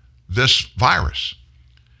this virus.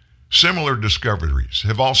 Similar discoveries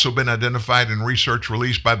have also been identified in research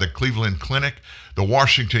released by the Cleveland Clinic, the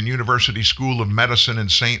Washington University School of Medicine in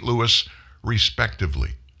St. Louis,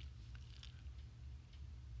 respectively.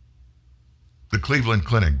 The Cleveland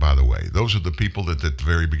Clinic, by the way, those are the people that at the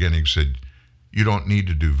very beginning said, you don't need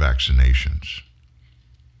to do vaccinations.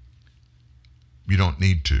 You don't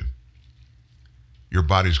need to. Your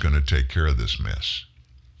body's going to take care of this mess.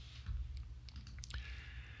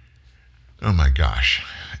 Oh my gosh.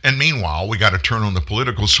 And meanwhile, we got to turn on the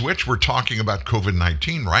political switch. We're talking about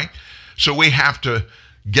COVID-19, right? So we have to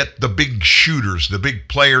get the big shooters, the big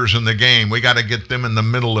players in the game. We got to get them in the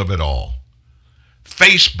middle of it all.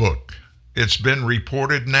 Facebook, it's been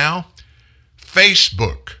reported now.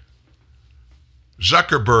 Facebook,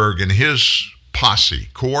 Zuckerberg and his posse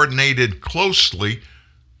coordinated closely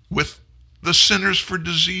with the Centers for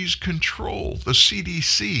Disease Control, the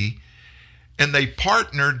CDC, and they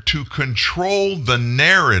partnered to control the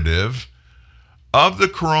narrative of the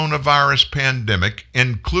coronavirus pandemic,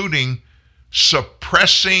 including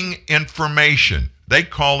suppressing information. They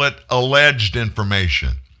call it alleged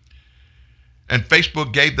information. And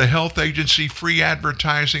Facebook gave the health agency free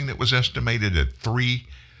advertising that was estimated at $3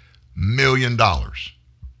 million.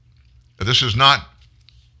 This is not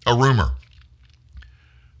a rumor.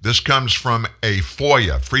 This comes from a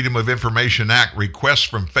FOIA, Freedom of Information Act, request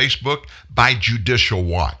from Facebook by Judicial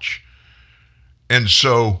Watch. And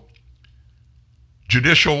so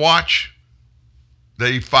Judicial Watch,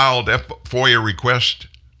 they filed a FOIA request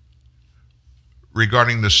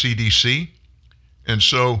regarding the CDC. And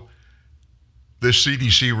so the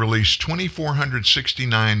CDC released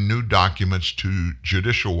 2,469 new documents to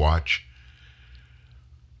Judicial Watch.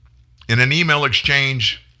 In an email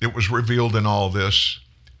exchange, it was revealed in all this,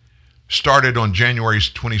 started on January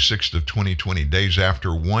 26th of 2020, days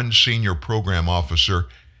after one senior program officer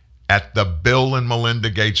at the Bill and Melinda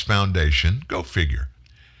Gates Foundation, go figure,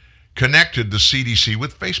 connected the CDC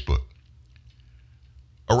with Facebook.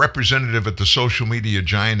 A representative at the social media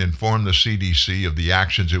giant informed the CDC of the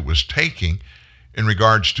actions it was taking in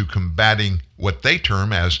regards to combating what they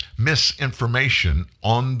term as misinformation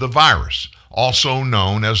on the virus, also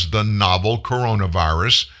known as the novel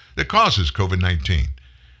coronavirus that causes COVID-19.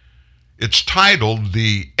 It's titled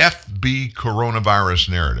the FB Coronavirus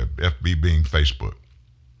Narrative, FB being Facebook.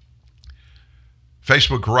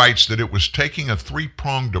 Facebook writes that it was taking a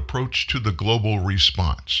three-pronged approach to the global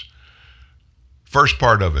response. First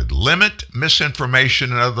part of it, limit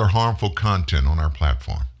misinformation and other harmful content on our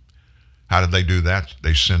platform. How did they do that?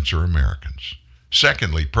 They censor Americans.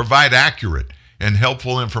 Secondly, provide accurate and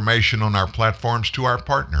helpful information on our platforms to our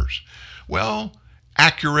partners. Well,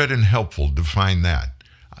 accurate and helpful, define that.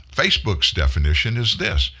 Facebook's definition is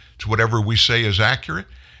this. It's whatever we say is accurate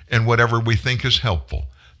and whatever we think is helpful.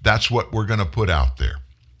 That's what we're going to put out there.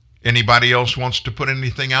 Anybody else wants to put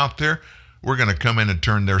anything out there, we're going to come in and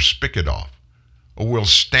turn their spigot off. Or we'll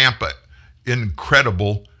stamp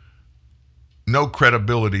no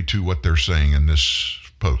credibility to what they're saying in this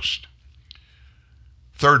post.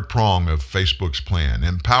 Third prong of Facebook's plan,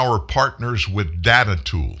 empower partners with data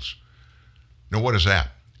tools. Now, what is that?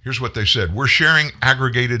 Here's what they said. We're sharing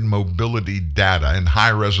aggregated mobility data and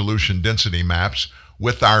high-resolution density maps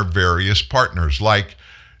with our various partners, like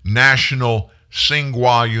National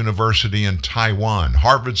Tsinghua University in Taiwan,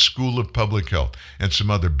 Harvard School of Public Health, and some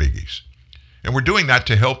other biggies. And we're doing that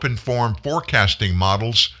to help inform forecasting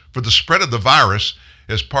models for the spread of the virus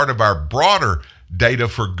as part of our broader Data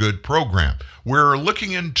for Good program. We're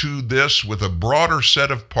looking into this with a broader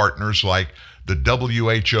set of partners like the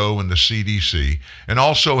WHO and the CDC, and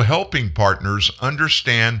also helping partners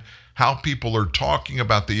understand how people are talking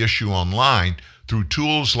about the issue online through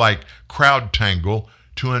tools like CrowdTangle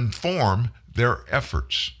to inform their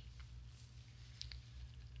efforts.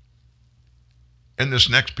 And this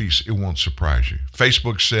next piece, it won't surprise you.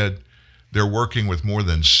 Facebook said they're working with more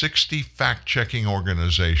than 60 fact-checking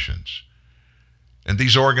organizations. And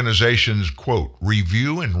these organizations, quote,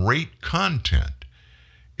 review and rate content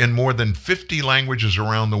in more than 50 languages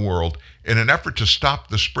around the world in an effort to stop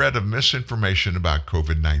the spread of misinformation about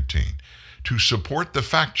COVID-19. To support the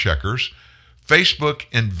fact-checkers, Facebook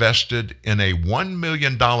invested in a $1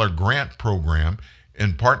 million grant program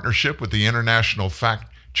in partnership with the International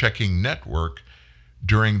Fact-Checking Network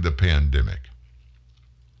during the pandemic.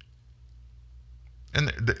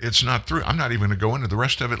 And it's not through. I'm not even going to go into the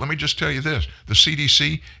rest of it. Let me just tell you this. The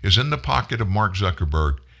CDC is in the pocket of Mark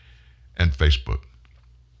Zuckerberg and Facebook.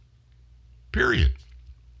 Period.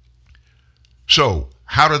 So,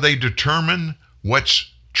 how do they determine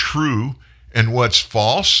what's true and what's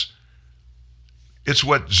false? It's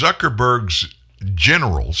what Zuckerberg's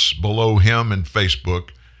generals below him and Facebook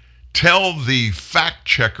tell the fact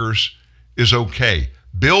checkers is okay.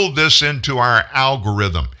 Build this into our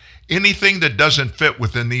algorithm. Anything that doesn't fit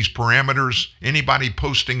within these parameters, anybody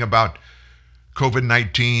posting about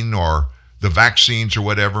COVID-19 or the vaccines or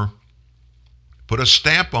whatever, put a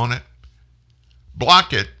stamp on it.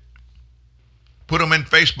 Block it. Put them in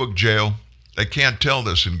Facebook jail. They can't tell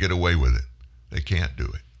this and get away with it. They can't do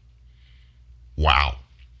it. Wow.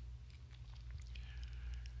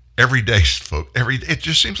 Every day, folks. It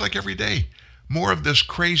just seems like every day more of this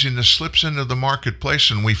craziness slips into the marketplace,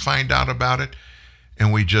 and we find out about it,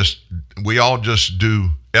 and we all just do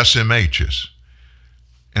SMHs.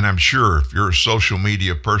 And I'm sure if you're a social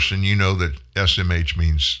media person, you know that SMH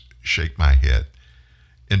means shake my head.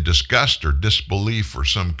 In disgust or disbelief or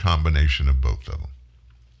some combination of both of them.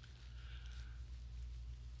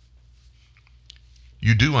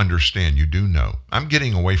 You do understand, you do know. I'm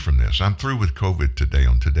getting away from this. I'm through with COVID today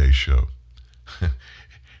on today's show.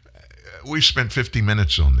 We spent 50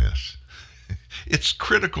 minutes on this. It's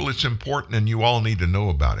critical, it's important, and you all need to know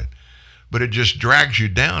about it. But it just drags you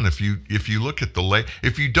down if you look at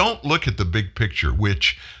if you don't look at the big picture,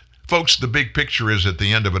 which, folks, the big picture is at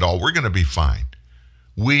the end of it all, we're going to be fine.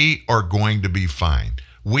 We are going to be fine.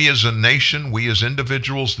 We as a nation, we as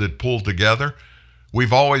individuals that pull together,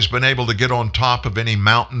 we've always been able to get on top of any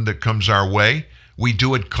mountain that comes our way. We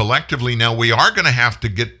do it collectively. Now, we are going to have to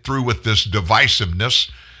get through with this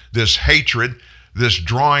divisiveness, this hatred, this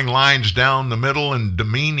drawing lines down the middle and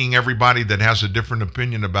demeaning everybody that has a different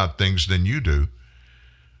opinion about things than you do.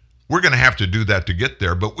 We're going to have to do that to get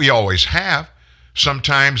there, but we always have.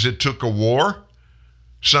 Sometimes it took a war.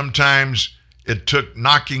 Sometimes it took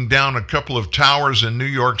knocking down a couple of towers in New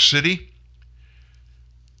York City.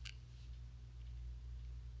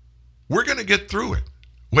 We're going to get through it.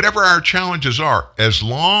 Whatever our challenges are, as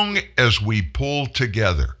long as we pull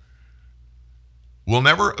together. We'll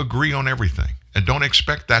never agree on everything, and don't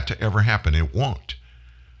expect that to ever happen. It won't.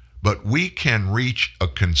 But we can reach a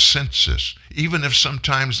consensus, even if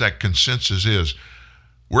sometimes that consensus is,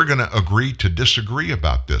 we're going to agree to disagree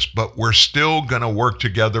about this, but we're still going to work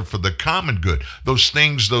together for the common good. Those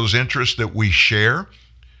things, those interests that we share,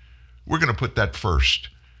 we're going to put that first.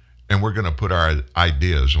 And we're going to put our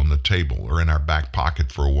ideas on the table or in our back pocket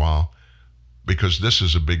for a while, because this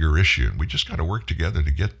is a bigger issue. And we just got to work together to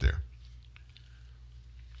get there.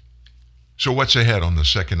 So what's ahead on the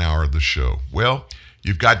second hour of the show? Well,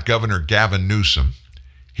 you've got Governor Gavin Newsom.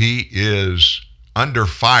 He is under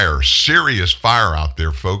fire, serious fire out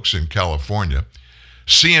there, folks, in California.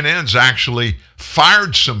 CNN's actually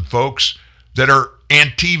fired some folks that are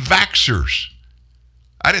anti-vaxxers.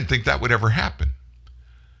 I didn't think that would ever happen.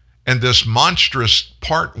 And this monstrous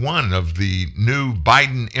part one of the new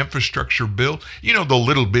Biden infrastructure bill, you know, the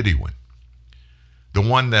little bitty one, the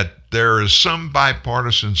one that there is some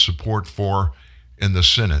bipartisan support for in the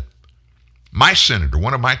Senate. My senator,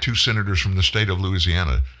 one of my two senators from the state of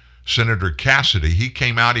Louisiana, Senator Cassidy, he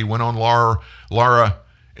came out, he went on Laura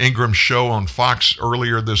Ingram's show on Fox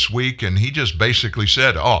earlier this week, and he just basically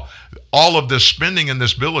said, all of this spending in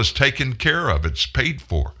this bill is taken care of. It's paid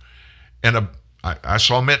for. And I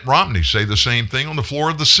saw Mitt Romney say the same thing on the floor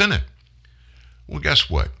of the Senate. Well, guess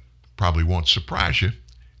what? Probably won't surprise you.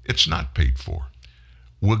 It's not paid for.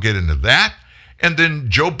 We'll get into that. And then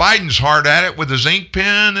Joe Biden's hard at it with his ink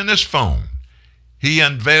pen and his phone. He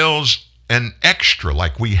unveils an extra,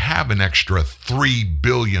 like we have an extra $3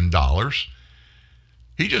 billion.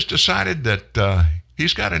 He just decided that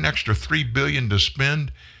he's got an extra $3 billion to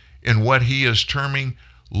spend in what he is terming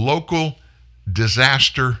local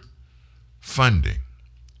disaster funding.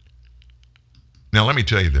 Now, let me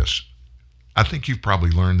tell you this. I think you've probably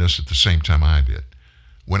learned this at the same time I did.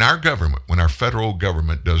 When our government, when our federal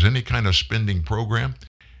government does any kind of spending program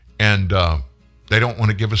and they don't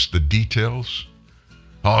want to give us the details,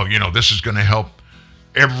 oh, you know, this is going to help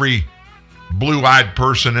every blue-eyed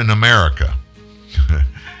person in America.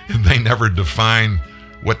 And they never define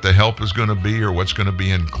what the help is going to be or what's going to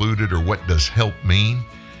be included or what does help mean.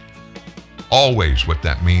 Always what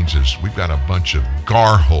that means is we've got a bunch of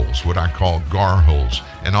gar holes, what I call gar holes,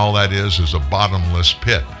 and all that is a bottomless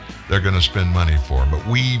pit they're going to spend money for. But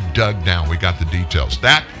we've dug down. We got the details.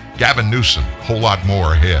 That, Gavin Newsom, whole lot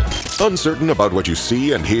more ahead. Uncertain about what you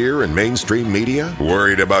see and hear in mainstream media?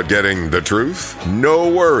 Worried about getting the truth? No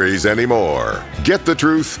worries anymore. Get the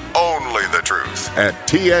truth, only the truth, at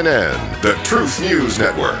TNN, the Truth News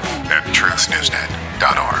Network, at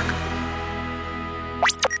truthnewsnet.org.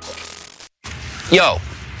 Yo,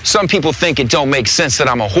 some people think it don't make sense that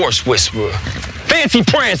I'm a horse whisperer. Fancy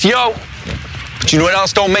prance, yo! But you know what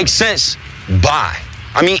else don't make sense? Bye.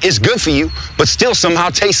 I mean, it's good for you, but still somehow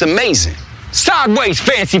tastes amazing. Sideways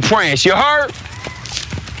fancy prance, you heard?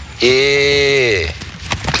 Yeah.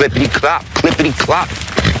 Clippity-clop, clippity-clop.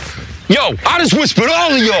 Yo, I just whispered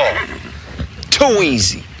all of y'all. Too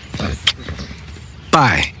easy.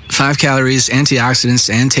 Bye. 5 calories,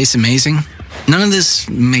 antioxidants, and tastes amazing? None of this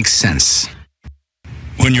makes sense.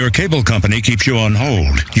 When your cable company keeps you on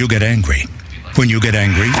hold, you get angry. When you get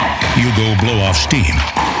angry, you go blow off steam.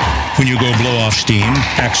 When you go blow off steam,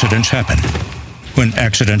 accidents happen. When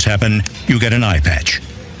accidents happen, you get an eye patch.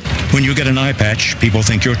 When you get an eye patch, people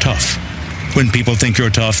think you're tough. When people think you're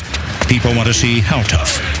tough, people want to see how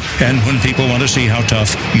tough. And when people want to see how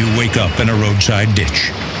tough, you wake up in a roadside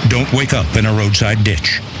ditch. Don't wake up in a roadside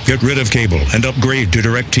ditch. Get rid of cable and upgrade to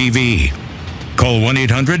DirecTV. Call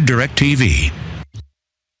 1-800-DirecTV.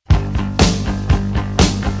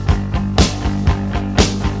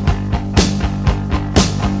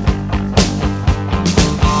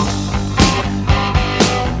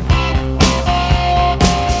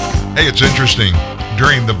 Hey, it's interesting.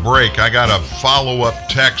 During the break, I got a follow-up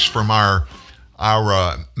text from our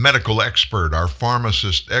medical expert, our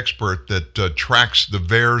pharmacist expert that tracks the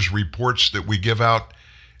VAERS reports that we give out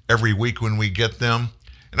every week when we get them.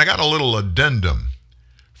 And I got a little addendum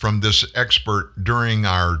from this expert during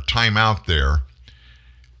our time out there.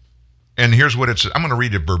 And here's what it says. I'm going to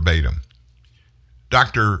read it verbatim.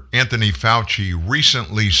 Dr. Anthony Fauci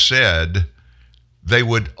recently said they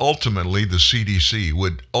would ultimately, the CDC,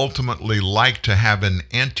 would ultimately like to have an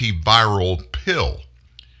antiviral pill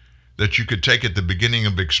that you could take at the beginning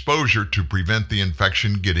of exposure to prevent the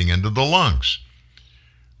infection getting into the lungs.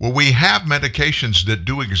 Well, we have medications that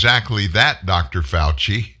do exactly that, Dr.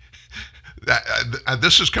 Fauci.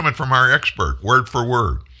 This is coming from our expert, word for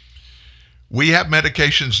word. We have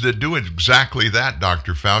medications that do exactly that,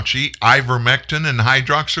 Dr. Fauci, ivermectin and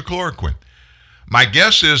hydroxychloroquine. My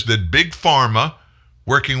guess is that Big Pharma,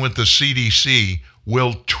 working with the CDC,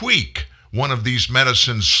 will tweak one of these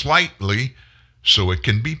medicines slightly so it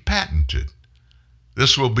can be patented.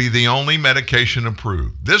 This will be the only medication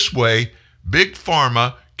approved. This way, Big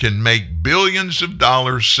Pharma can make billions of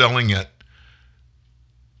dollars selling it.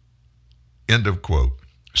 End of quote.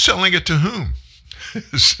 Selling it to whom?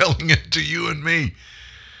 Selling it to you and me.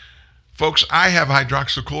 Folks, I have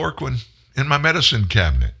hydroxychloroquine in my medicine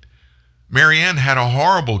cabinet. Marianne had a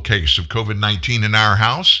horrible case of COVID-19 in our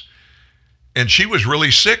house, and she was really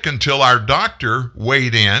sick until our doctor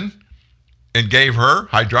weighed in and gave her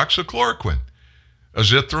hydroxychloroquine,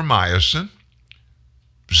 azithromycin,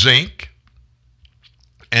 zinc,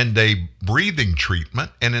 and a breathing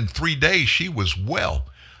treatment, and in 3 days she was well.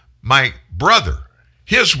 My brother,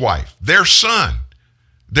 his wife, their son,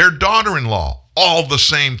 their daughter-in-law, all the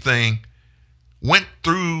same thing. Went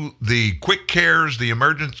through the quick cares, the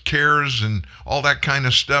emergency cares, and all that kind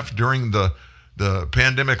of stuff during the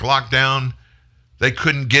pandemic lockdown. They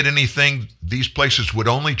couldn't get anything. These places would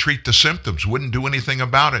only treat the symptoms, wouldn't do anything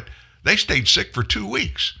about it. They stayed sick for 2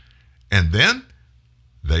 weeks. And then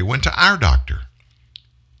they went to our doctor.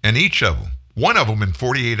 And each of them, one of them in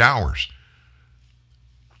 48 hours.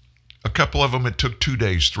 A couple of them, it took 2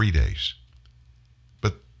 days, 3 days.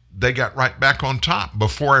 But they got right back on top.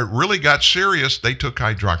 Before it really got serious, they took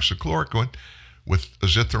hydroxychloroquine with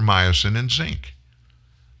azithromycin and zinc.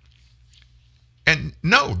 And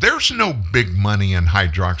no, there's no big money in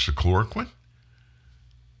hydroxychloroquine.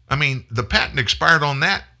 I mean, the patent expired on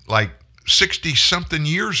that like 60-something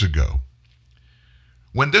years ago.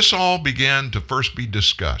 When this all began to first be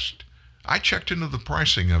discussed, I checked into the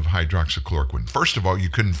pricing of hydroxychloroquine. First of all, you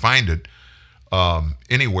couldn't find it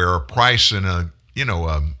anywhere, a price in a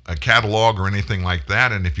catalog or anything like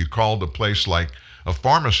that. And if you called a place like a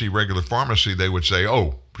pharmacy, regular pharmacy, they would say,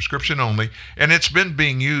 oh, prescription only. And it's been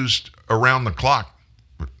being used around the clock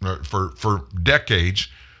for decades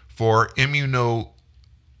for autoimmune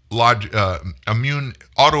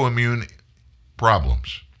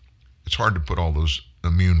problems. It's hard to put all those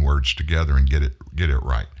immune words together and get it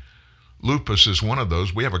right. Lupus is one of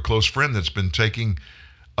those. We have a close friend that's been taking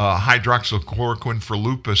hydroxychloroquine for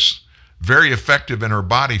lupus, very effective in her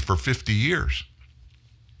body for 50 years.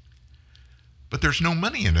 But there's no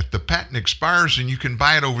money in it. The patent expires and you can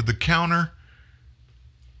buy it over the counter.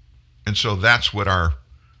 And so that's what our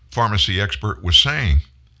pharmacy expert was saying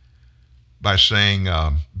by saying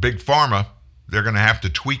Big Pharma, they're going to have to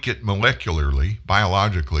tweak it molecularly,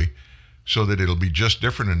 biologically, so that it'll be just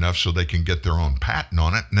different enough so they can get their own patent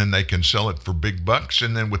on it, and then they can sell it for big bucks.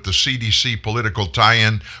 And then with the CDC political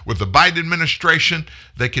tie-in with the Biden administration,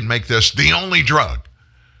 they can make this the only drug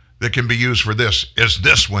that can be used for this is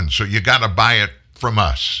this one, so you got to buy it from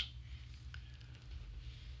us.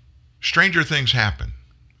 Stranger things happen,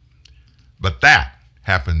 but that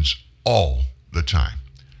happens all the time.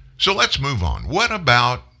 So let's move on. What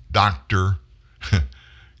about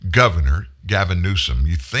Governor Gavin Newsom?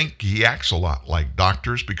 You think he acts a lot like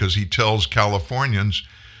doctors because he tells Californians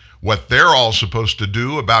what they're all supposed to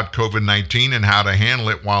do about COVID-19 and how to handle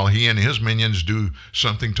it, while he and his minions do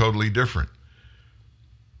something totally different.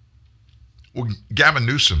 Well, Gavin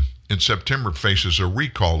Newsom in September faces a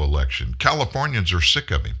recall election. Californians are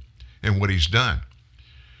sick of him and what he's done.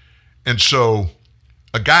 And so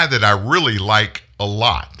a guy that I really like a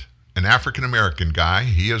lot, an African-American guy,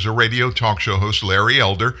 he is a radio talk show host, Larry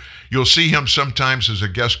Elder. You'll see him sometimes as a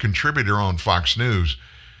guest contributor on Fox News.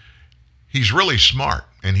 He's really smart,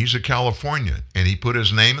 and he's a Californian, and he put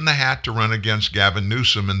his name in the hat to run against Gavin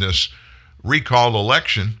Newsom in this recall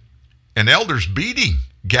election, and Elder's beating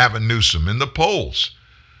Gavin Newsom in the polls.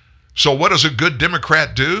 So what does a good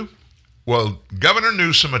Democrat do? Well, Governor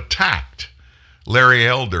Newsom attacked Larry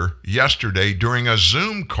Elder yesterday during a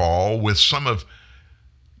Zoom call with some of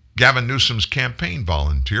Gavin Newsom's campaign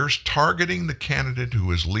volunteers, targeting the candidate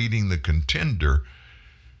who is leading the contender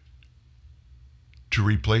to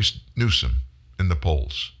replace Newsom in the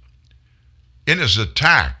polls. In his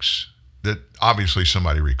attacks that obviously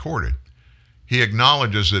somebody recorded, he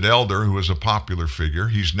acknowledges that Elder, who is a popular figure,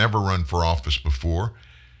 he's never run for office before,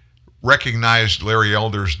 recognized Larry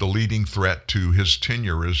Elder as the leading threat to his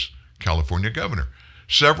tenure as California governor.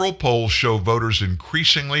 Several polls show voters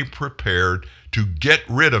increasingly prepared to get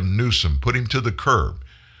rid of Newsom, put him to the curb.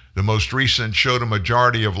 The most recent showed a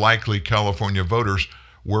majority of likely California voters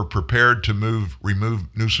were prepared to remove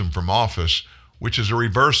Newsom from office, which is a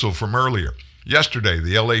reversal from earlier. Yesterday,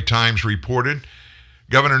 the LA Times reported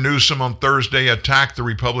Governor Newsom on Thursday attacked the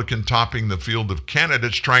Republican topping the field of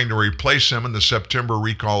candidates trying to replace him in the September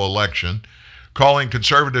recall election, calling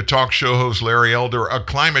conservative talk show host Larry Elder a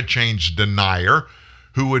climate change denier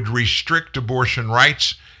who would restrict abortion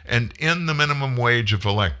rights and end the minimum wage if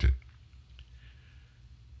elected.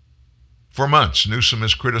 For months, Newsom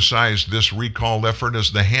has criticized this recall effort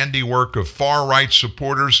as the handiwork of far-right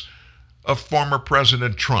supporters of former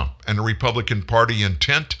President Trump and the Republican Party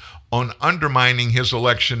intent on undermining his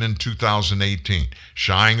election in 2018,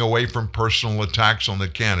 shying away from personal attacks on the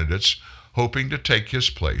candidates, hoping to take his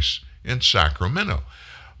place in Sacramento.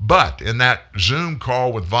 But in that Zoom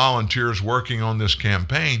call with volunteers working on this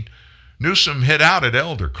campaign, Newsom hit out at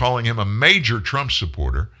Elder, calling him a major Trump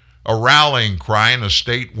supporter, a rallying cry in a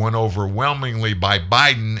state won overwhelmingly by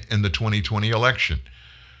Biden in the 2020 election.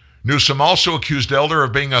 Newsom also accused Elder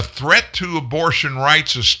of being a threat to abortion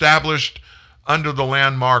rights established under the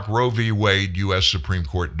landmark Roe v. Wade U.S. Supreme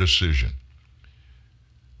Court decision.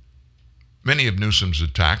 Many of Newsom's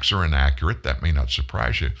attacks are inaccurate. That may not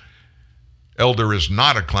surprise you. Elder is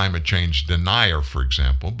not a climate change denier, for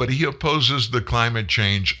example, but he opposes the climate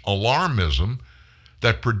change alarmism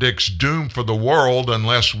that predicts doom for the world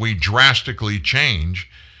unless we drastically change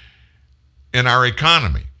in our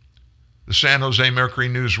economy. The San Jose Mercury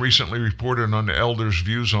News recently reported on Elder's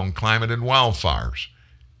views on climate and wildfires.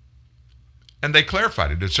 And they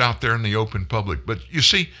clarified it. It's out there in the open public. But you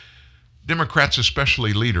see, Democrats,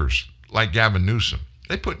 especially leaders like Gavin Newsom,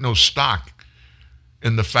 They put no stock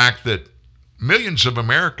in the fact that millions of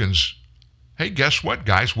Americans, hey, guess what,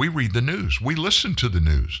 guys? We read the news. We listen to the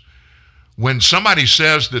news. When somebody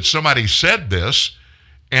says that somebody said this,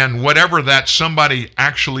 and whatever that somebody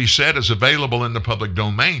actually said is available in the public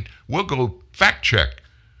domain, we'll go fact check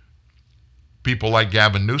people like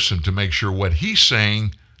Gavin Newsom to make sure what he's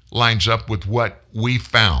saying lines up with what we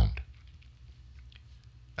found.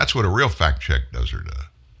 That's what a real fact check does or does.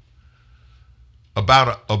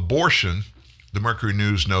 About abortion, the Mercury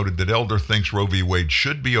News noted that Elder thinks Roe v. Wade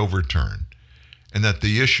should be overturned and that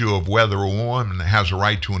the issue of whether a woman has a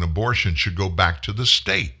right to an abortion should go back to the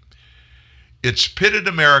state. It's pitted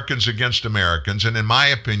Americans against Americans, and in my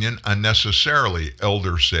opinion, unnecessarily,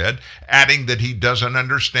 Elder said, adding that he doesn't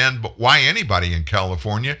understand why anybody in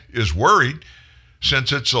California is worried,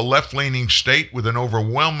 since it's a left-leaning state with an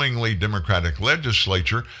overwhelmingly Democratic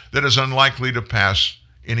legislature that is unlikely to pass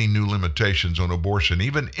any new limitations on abortion,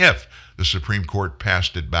 even if the Supreme Court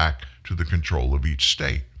passed it back to the control of each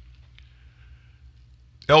state.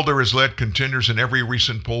 Elder has led contenders in every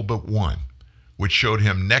recent poll but one, which showed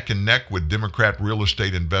him neck and neck with Democrat real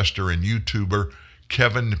estate investor and YouTuber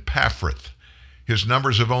Kevin Paffrath. His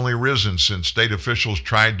numbers have only risen since state officials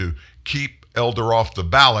tried to keep Elder off the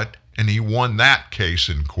ballot, and he won that case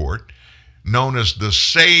in court. Known as the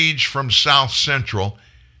Sage from South Central,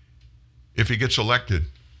 if he gets elected,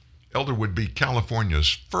 Elder would be California's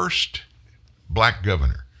first black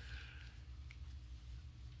governor.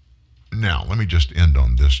 Now, let me just end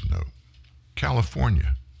on this note.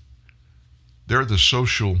 California, they're the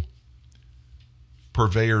social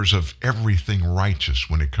purveyors of everything righteous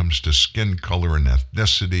when it comes to skin color and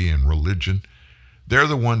ethnicity and religion. They're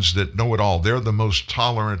the ones that know it all. They're the most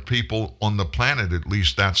tolerant people on the planet. At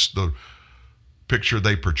least that's the picture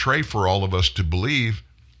they portray for all of us to believe.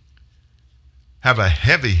 Have a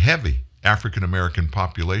heavy, heavy African-American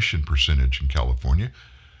population percentage in California.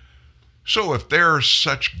 So if they're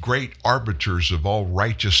such great arbiters of all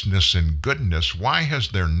righteousness and goodness, why has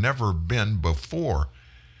there never been before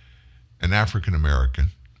an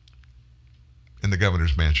African-American in the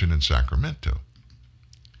governor's mansion in Sacramento?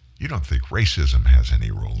 You don't think racism has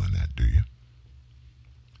any role in that, do you?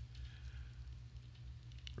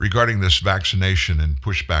 Regarding this vaccination and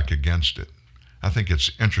pushback against it, I think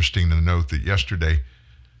it's interesting to note that yesterday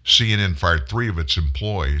CNN fired 3 of its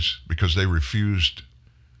employees because they refused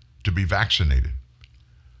to be vaccinated.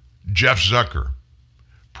 Jeff Zucker,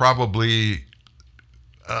 probably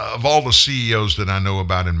of all the CEOs that I know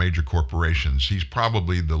about in major corporations, he's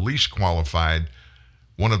probably the least qualified,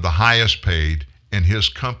 one of the highest paid, and his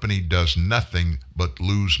company does nothing but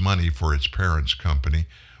lose money for its parent's company,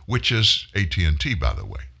 which is AT&T, by the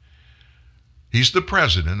way. He's the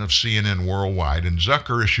president of CNN Worldwide, and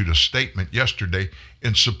Zucker issued a statement yesterday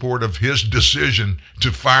in support of his decision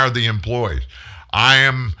to fire the employees. I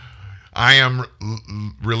am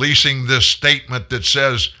releasing this statement that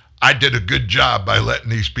says I did a good job by letting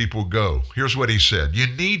these people go. Here's what he said. You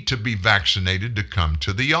need to be vaccinated to come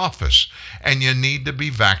to the office, and you need to be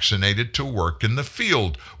vaccinated to work in the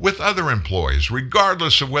field with other employees,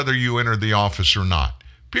 regardless of whether you enter the office or not.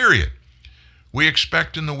 Period. We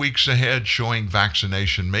expect in the weeks ahead showing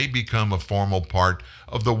vaccination may become a formal part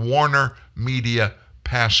of the Warner Media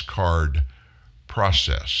pass card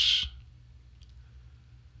process.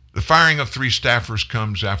 The firing of 3 staffers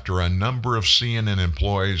comes after a number of CNN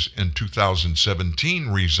employees in 2017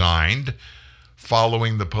 resigned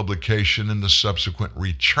following the publication and the subsequent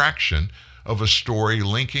retraction of a story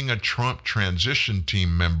linking a Trump transition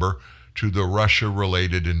team member to the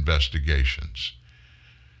Russia-related investigations.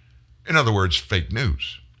 In other words, fake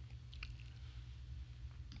news.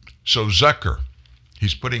 So Zucker,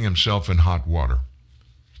 he's putting himself in hot water.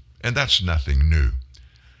 And that's nothing new.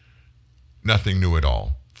 Nothing new at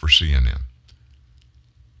all for CNN.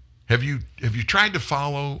 Have you tried to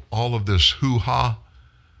follow all of this hoo-ha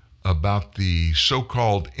about the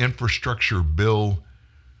so-called infrastructure bill?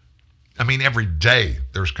 I mean, every day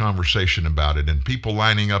there's conversation about it and people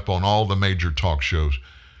lining up on all the major talk shows.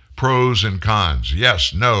 Pros and cons.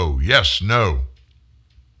 Yes, no, yes, no.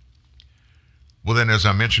 Well, then, as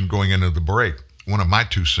I mentioned going into the break, one of my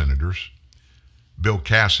 2 senators, Bill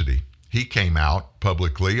Cassidy, he came out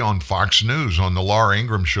publicly on Fox News on the Laura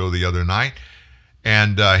Ingraham show the other night,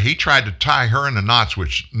 and he tried to tie her in the knots,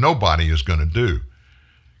 which nobody is going to do.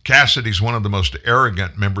 Cassidy's one of the most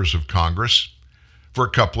arrogant members of Congress for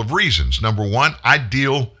a couple of reasons. Number one, I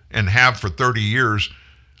deal and have for 30 years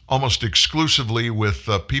almost exclusively with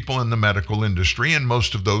people in the medical industry, and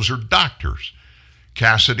most of those are doctors.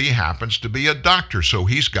 Cassidy happens to be a doctor, so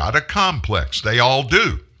he's got a complex. They all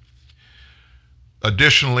do.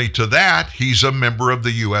 Additionally to that, he's a member of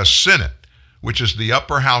the U.S. Senate, which is the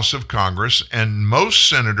upper house of Congress, and most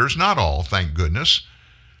senators, not all, thank goodness,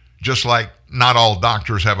 just like not all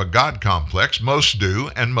doctors have a God complex, most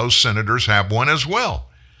do, and most senators have one as well.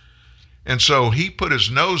 And so he put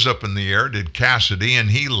his nose up in the air, did Cassidy,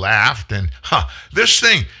 and he laughed, and this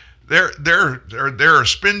thing, there are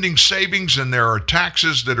spending savings and there are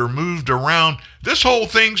taxes that are moved around. This whole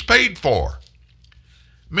thing's paid for.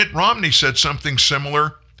 Mitt Romney said something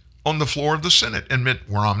similar on the floor of the Senate. And Mitt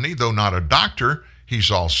Romney, though not a doctor, he's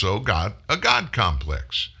also got a God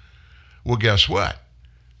complex. Well, guess what?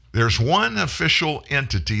 There's one official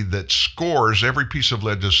entity that scores every piece of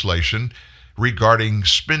legislation regarding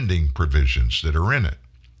spending provisions that are in it.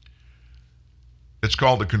 It's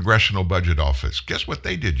called the Congressional Budget Office. Guess what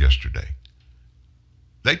they did yesterday?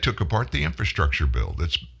 They took apart the infrastructure bill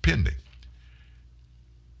that's pending.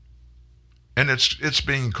 And it's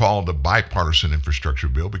being called a bipartisan infrastructure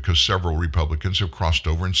bill because several Republicans have crossed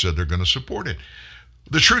over and said they're going to support it.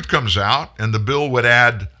 The truth comes out, and the bill would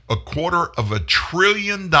add $250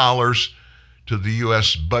 billion to the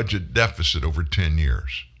U.S. budget deficit over 10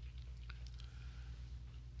 years.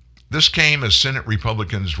 This came as Senate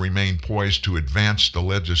Republicans remained poised to advance the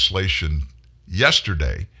legislation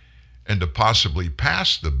yesterday and to possibly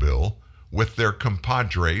pass the bill with their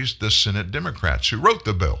compadres, the Senate Democrats, who wrote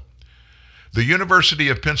the bill. The University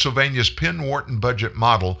of Pennsylvania's Penn Wharton budget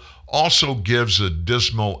model also gives a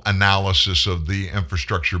dismal analysis of the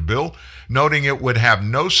infrastructure bill, noting it would have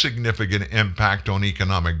no significant impact on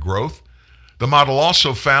economic growth. The model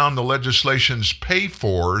also found the legislation's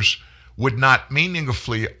pay-fors would not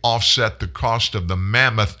meaningfully offset the cost of the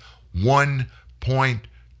mammoth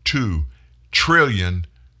 $1.2 trillion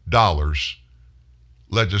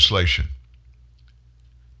legislation.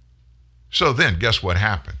 So then, guess what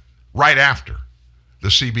happened? Right after the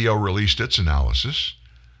CBO released its analysis,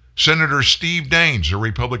 Senator Steve Daines, a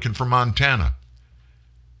Republican from Montana,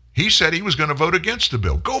 he said he was going to vote against the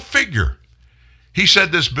bill. Go figure. He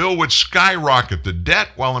said this bill would skyrocket the debt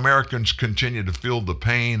while Americans continue to feel the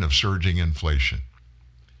pain of surging inflation.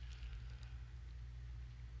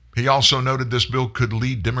 He also noted this bill could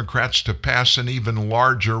lead Democrats to pass an even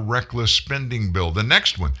larger reckless spending bill. The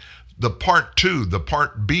next one, the part two, the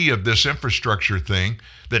part B of this infrastructure thing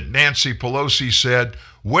that Nancy Pelosi said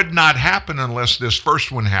would not happen unless this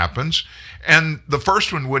first one happens, and the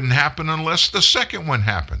first one wouldn't happen unless the second one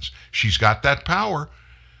happens. She's got that power.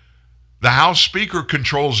 The House Speaker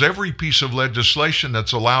controls every piece of legislation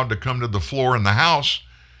that's allowed to come to the floor in the House,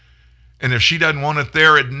 and if she doesn't want it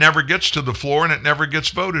there, it never gets to the floor and it never gets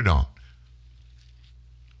voted on.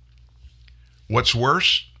 What's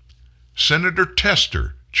worse? Senator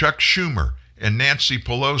Tester, Chuck Schumer, and Nancy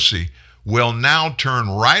Pelosi will now turn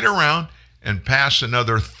right around and pass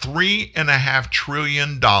another $3.5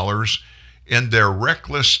 trillion in their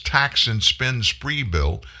reckless tax and spend spree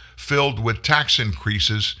bill filled with tax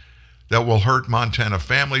increases that will hurt Montana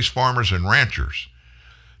families, farmers, and ranchers.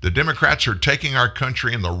 The Democrats are taking our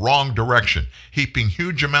country in the wrong direction, heaping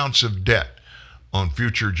huge amounts of debt on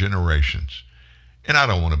future generations. And I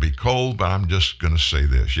don't want to be cold, but I'm just going to say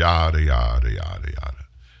this, yada, yada, yada, yada.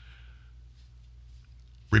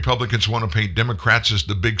 Republicans want to paint Democrats as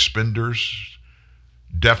the big spenders,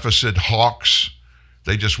 deficit hawks.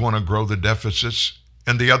 They just want to grow the deficits.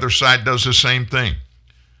 And the other side does the same thing.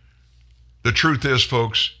 The truth is,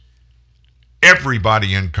 folks,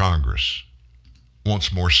 everybody in Congress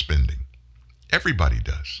wants more spending. Everybody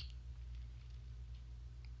does.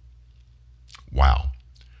 Wow.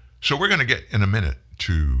 So we're going to get in a minute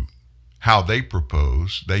to how they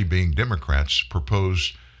propose, they being Democrats,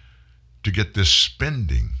 propose to get this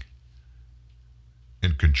spending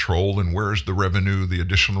in control, and where's the revenue, the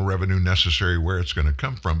additional revenue necessary, where it's going to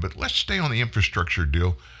come from. But let's stay on the infrastructure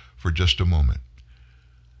deal for just a moment.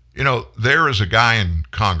 You know, there is a guy in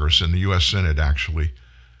Congress, in the U.S. Senate actually,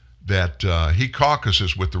 that he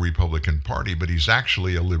caucuses with the Republican Party, but he's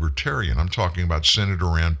actually a libertarian. I'm talking about Senator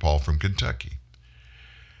Rand Paul from Kentucky.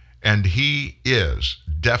 And he is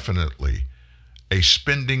definitely a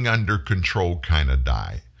spending under control kind of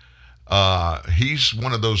guy. He's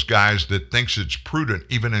one of those guys that thinks it's prudent,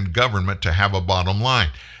 even in government, to have a bottom line.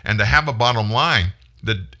 And to have a bottom line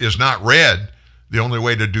that is not red, the only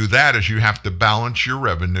way to do that is you have to balance your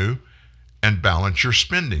revenue and balance your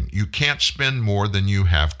spending. You can't spend more than you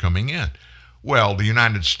have coming in. Well, the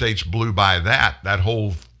United States blew by that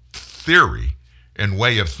whole theory and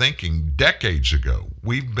way of thinking decades ago.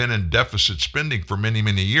 We've been in deficit spending for many,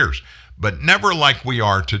 many years, but never like we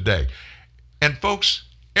are today. And folks,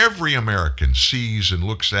 every American sees and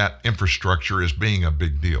looks at infrastructure as being a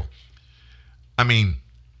big deal. I mean,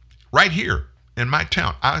 right here in my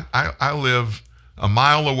town. I live a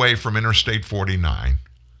mile away from Interstate 49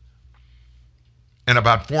 and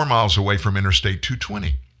about 4 miles away from Interstate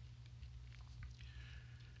 220.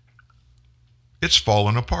 It's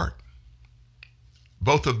fallen apart.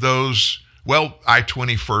 Both of those, well,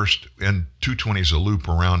 I-20 first and 220 is a loop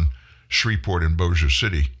around Shreveport and Bossier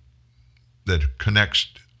City that connects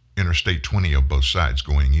Interstate 20 on both sides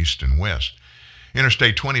going east and west.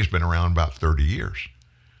 Interstate 20 has been around about 30 years.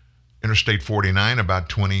 Interstate 49 about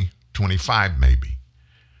 20, 25 maybe.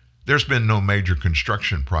 There's been no major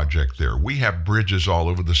construction project there. We have bridges all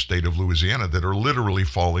over the state of Louisiana that are literally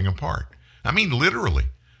falling apart. I mean, literally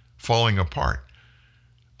falling apart.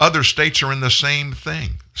 Other states are in the same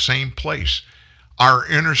thing, same place. Our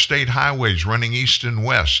interstate highways running east and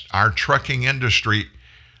west, our trucking industry,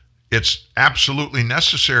 it's absolutely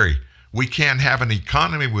necessary. We can't have an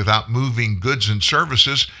economy without moving goods and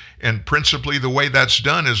services, and principally the way that's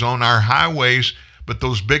done is on our highways, but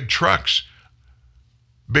those big trucks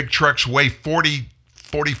weigh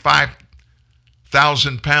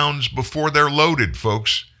 45,000 pounds before they're loaded,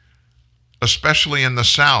 folks, especially in the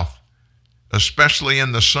South. Especially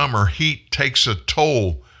in the summer, heat takes a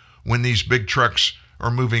toll when these big trucks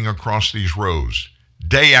are moving across these roads.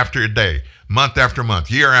 Day after day, month after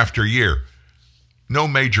month, year after year. No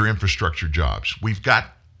major infrastructure jobs. We've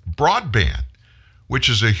got broadband, which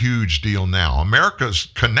is a huge deal now. America's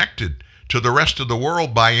connected to the rest of the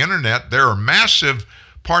world by internet. There are massive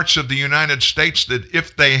parts of the United States that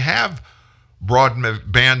if they have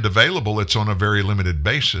broadband available, it's on a very limited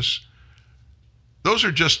basis. Those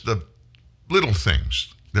are just the little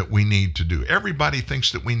things that we need to do. Everybody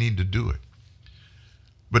thinks that we need to do it.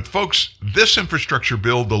 But folks, this infrastructure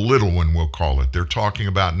bill, the little one we'll call it, they're talking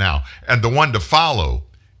about now, and the one to follow,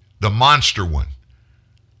 the monster one,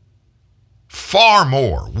 far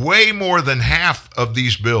more, way more than half of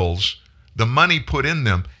these bills, the money put in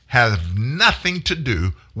them, have nothing to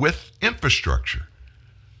do with infrastructure.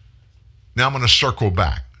 Now I'm going to circle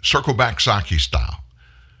back Psaki style.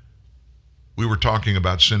 We were talking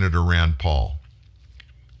about Senator Rand Paul.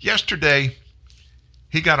 Yesterday,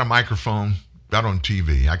 he got a microphone, got on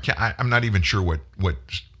TV. I'm not even sure what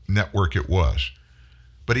network it was.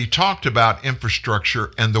 But he talked about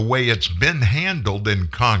infrastructure and the way it's been handled in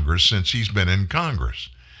Congress since he's been in Congress.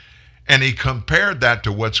 And he compared that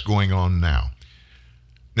to what's going on now.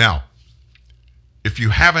 Now, if you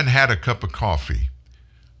haven't had a cup of coffee,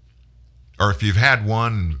 or if you've had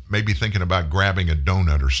one, maybe thinking about grabbing a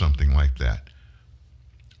donut or something like that,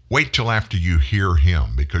 wait till after you hear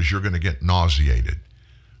him, because you're going to get nauseated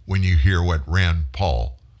when you hear what Rand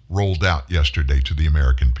Paul rolled out yesterday to the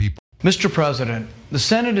American people. Mr. President, the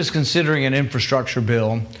Senate is considering an infrastructure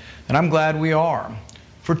bill, and I'm glad we are.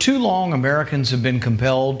 For too long, Americans have been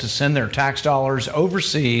compelled to send their tax dollars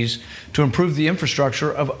overseas to improve the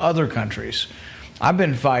infrastructure of other countries. I've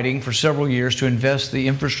been fighting for several years to invest the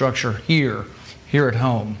infrastructure here at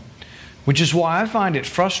home, which is why I find it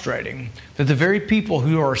frustrating that the very people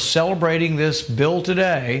who are celebrating this bill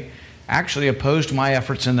today actually opposed my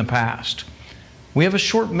efforts in the past. We have a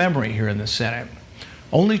short memory here in the Senate.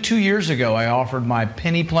 Only 2 years ago, I offered my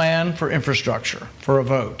penny plan for infrastructure for a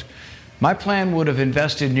vote. My plan would have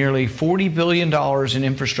invested nearly $40 billion in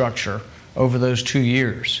infrastructure over those 2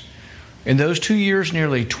 years. In those 2 years,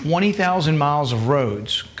 nearly 20,000 miles of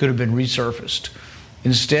roads could have been resurfaced.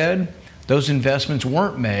 Instead, those investments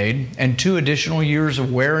weren't made, and 2 additional years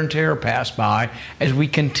of wear and tear passed by as we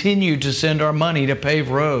continued to send our money to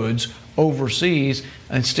pave roads overseas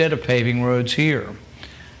instead of paving roads here.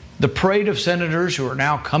 The parade of senators who are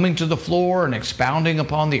now coming to the floor and expounding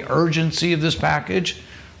upon the urgency of this package,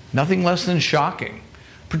 nothing less than shocking,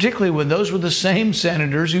 particularly when those were the same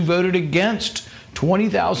senators who voted against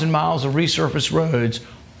 20,000 miles of resurfaced roads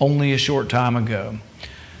only a short time ago.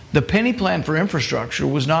 The penny plan for infrastructure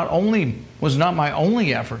was not my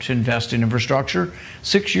only effort to invest in infrastructure.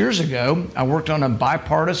 6 years ago, I worked on a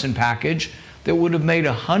bipartisan package that would have made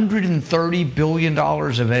 $130 billion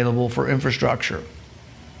available for infrastructure.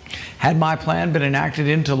 Had my plan been enacted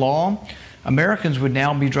into law, Americans would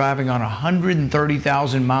now be driving on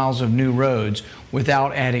 130,000 miles of new roads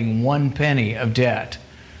without adding 1 penny of debt.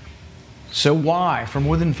 So why, for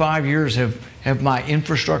more than 5 years, have my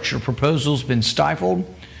infrastructure proposals been stifled?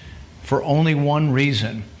 For only one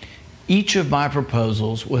reason. Each of my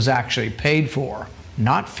proposals was actually paid for.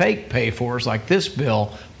 Not fake pay-fors like this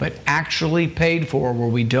bill, but actually paid for where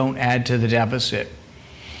we don't add to the deficit.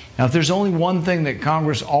 Now, if there's only one thing that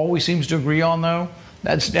Congress always seems to agree on, though,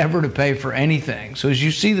 that's never to pay for anything. So as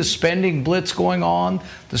you see the spending blitz going on,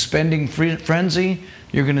 the spending frenzy,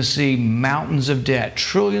 you're going to see mountains of debt,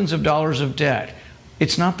 trillions of dollars of debt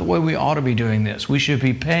It's not the way we ought to be doing this. We should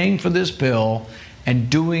be paying for this bill and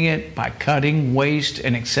doing it by cutting waste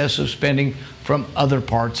and excessive spending from other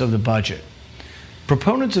parts of the budget.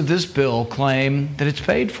 Proponents of this bill claim that it's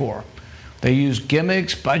paid for. They use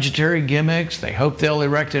gimmicks, budgetary gimmicks. They hope they'll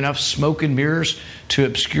erect enough smoke and mirrors to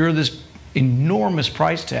obscure this enormous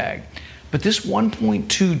price tag. But this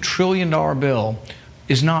 $1.2 trillion bill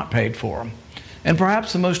is not paid for. And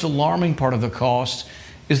perhaps the most alarming part of the cost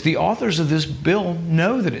is the authors of this bill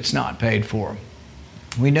know that it's not paid for.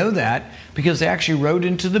 We know that because they actually wrote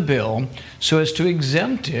into the bill so as to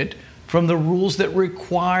exempt it from the rules that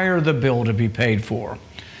require the bill to be paid for.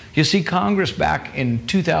 You see, Congress back in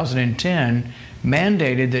 2010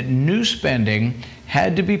 mandated that new spending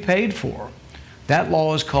had to be paid for. That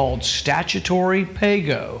law is called statutory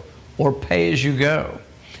pay-go, or pay-as-you-go.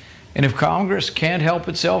 And if Congress can't help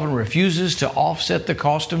itself and refuses to offset the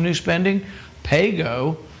cost of new spending,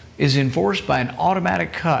 pay-go is enforced by an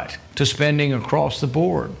automatic cut to spending across the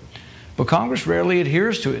board. But Congress rarely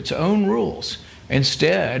adheres to its own rules.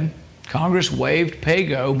 Instead, Congress waived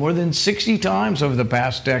pay-go more than 60 times over the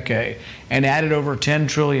past decade and added over $10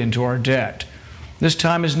 trillion to our debt. This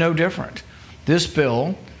time is no different. This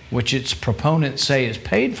bill, which its proponents say is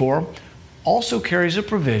paid for, also carries a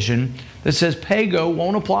provision that says pay-go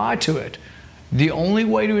won't apply to it. The only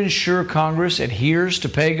way to ensure Congress adheres to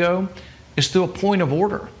pay-go is through a point of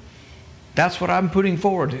order. That's what I'm putting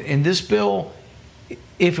forward. In this bill,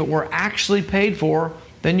 if it were actually paid for,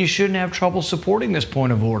 then you shouldn't have trouble supporting this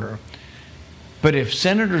point of order. But if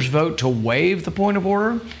senators vote to waive the point of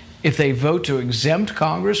order, if they vote to exempt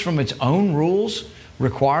Congress from its own rules,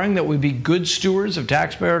 requiring that we be good stewards of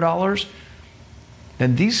taxpayer dollars,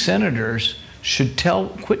 then these senators should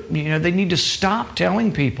they need to stop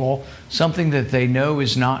telling people something that they know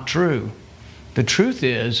is not true. The truth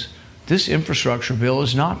is, this infrastructure bill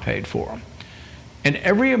is not paid for. And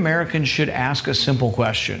every American should ask a simple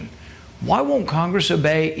question. Why won't Congress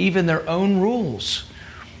obey even their own rules?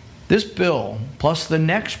 This bill, plus the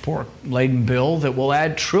next pork-laden bill that will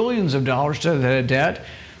add trillions of dollars to the debt,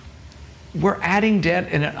 we're adding debt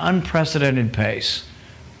at an unprecedented pace.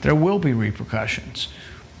 There will be repercussions.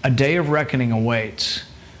 A day of reckoning awaits.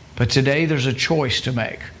 But today there's a choice to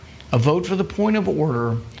make. A vote for the point of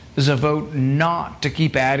order is a vote not to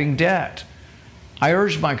keep adding debt. I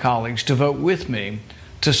urge my colleagues to vote with me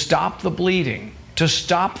to stop the bleeding, to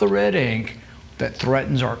stop the red ink that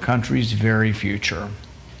threatens our country's very future.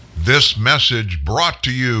 This message brought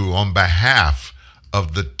to you on behalf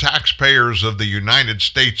of the taxpayers of the United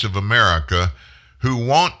States of America who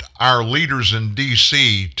want our leaders in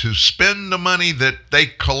D.C. to spend the money that they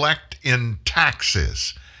collect in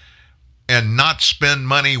taxes and not spend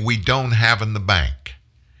money we don't have in the bank.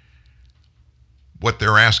 What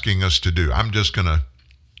they're asking us to do. I'm just going to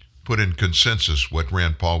put in consensus what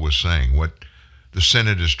Rand Paul was saying, what the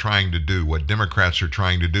Senate is trying to do, what Democrats are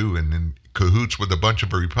trying to do, and in cahoots with a bunch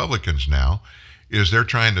of Republicans now, is they're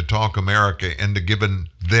trying to talk America into giving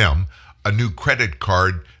them a new credit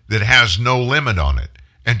card that has no limit on it.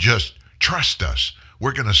 And just trust us,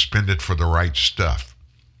 we're going to spend it for the right stuff.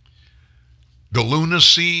 The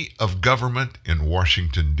lunacy of government in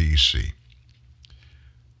Washington, D.C.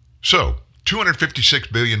 So,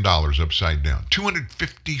 $256 billion upside down.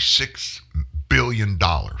 $256 billion.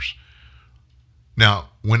 Now,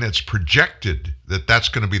 when it's projected that that's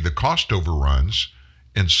going to be the cost overruns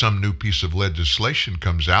and some new piece of legislation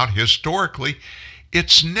comes out, historically,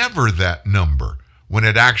 it's never that number. When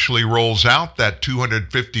it actually rolls out, that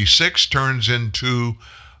 256 turns into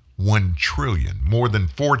 1 trillion, more than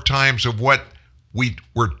 4 times of what we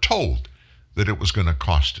were told that it was going to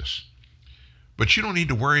cost us. But you don't need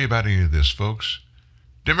to worry about any of this, folks.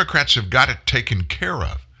 Democrats have got it taken care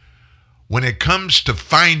of. When it comes to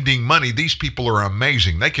finding money, these people are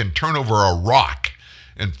amazing. They can turn over a rock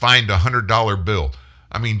and find a $100 bill.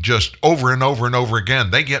 I mean, just over and over and over again.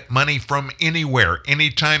 They get money from anywhere.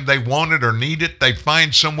 Anytime they want it or need it, they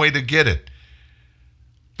find some way to get it.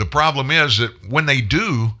 The problem is that when they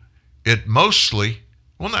do, it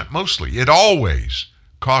it always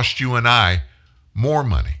costs you and I more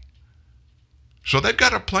money. So they've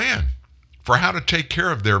got a plan for how to take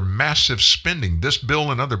care of their massive spending, this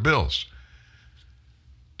bill and other bills.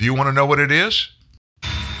 Do you want to know what it is?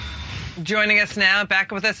 Joining us now,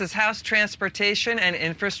 back with us, is House Transportation and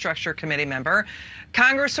Infrastructure Committee member,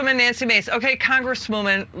 Congresswoman Nancy Mace. Okay,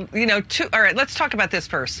 Congresswoman, all right, let's talk about this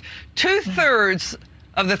first. 2/3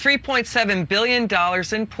 of the $3.7 billion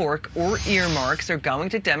in pork or earmarks are going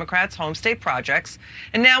to Democrats' home state projects.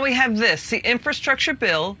 And now we have this. The infrastructure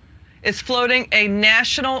bill is floating a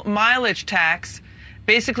national mileage tax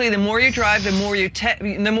Basically, the more you drive, the more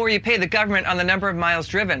you pay the government on the number of miles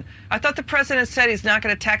driven. I thought the president said he's not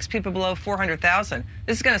going to tax people below 400,000.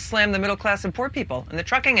 This is going to slam the middle class and poor people in the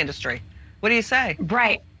trucking industry. What do you say?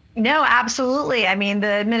 Right. No, absolutely. I mean, the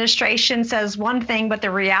administration says one thing, but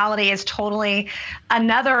the reality is totally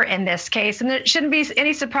another in this case. And it shouldn't be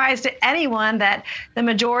any surprise to anyone that the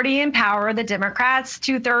majority in power, the Democrats,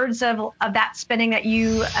 2/3 of that spending that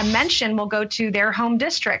you mentioned will go to their home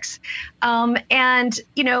districts. And,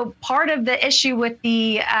 you know, part of the issue with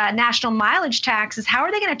the national mileage tax is how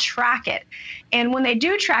are they going to track it? And when they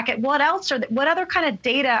do track it, what other kind of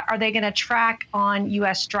data are they going to track on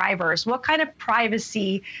U.S. drivers? What kind of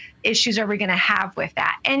privacy issues are we going to have with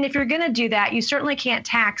that? And if you're going to do that, you certainly can't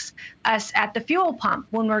tax us at the fuel pump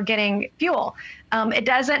when we're getting fuel. It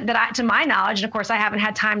doesn't, to my knowledge, and of course I haven't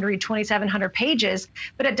had time to read 2,700 pages,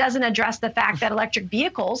 but it doesn't address the fact that electric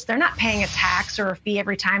vehicles, they're not paying a tax or a fee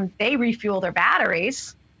every time they refuel their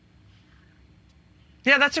batteries.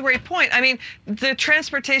 Yeah, that's a great point. I mean, the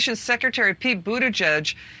Transportation Secretary, Pete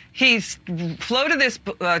Buttigieg, he's floated this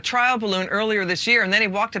trial balloon earlier this year, and then he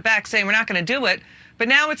walked it back saying we're not going to do it. But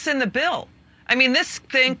now it's in the bill. I mean, this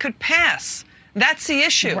thing could pass. That's the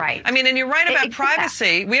issue. Right. I mean, and you're right about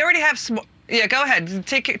privacy. We already have some. Yeah, go ahead.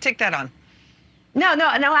 Take that on. No,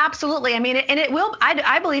 absolutely. I mean, and it will,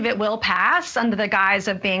 I believe it will pass under the guise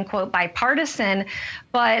of being, quote, bipartisan.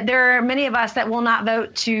 But there are many of us that will not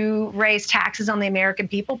vote to raise taxes on the American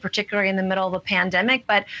people, particularly in the middle of a pandemic.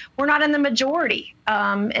 But we're not in the majority.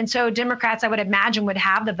 And so Democrats, I would imagine, would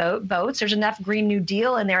have the votes. There's enough Green New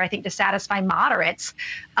Deal in there, I think, to satisfy moderates.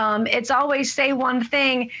 It's always say one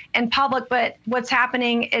thing in public, but what's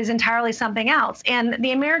happening is entirely something else. And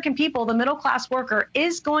the American people, the middle class worker,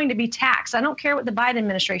 is going to be taxed. I don't care what the Biden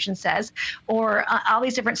administration says or all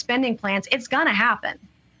these different spending plans. It's going to happen.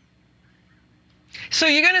 So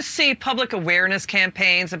you're going to see public awareness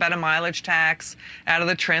campaigns about a mileage tax out of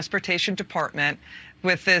the Transportation Department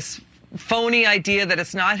with this phony idea that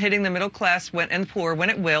it's not hitting the middle class and poor when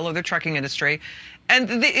it will, or the trucking industry.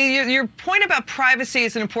 And your point about privacy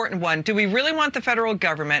is an important one. Do we really want the federal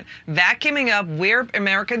government vacuuming up where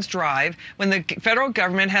Americans drive when the federal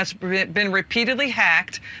government has been repeatedly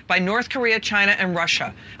hacked by North Korea, China, and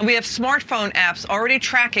Russia? And we have smartphone apps already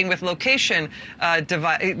tracking with location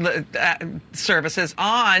services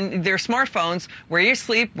on their smartphones where you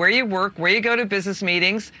sleep, where you work, where you go to business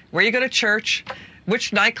meetings, where you go to church,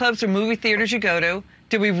 which nightclubs or movie theaters you go to.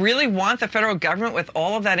 Do we really want the federal government with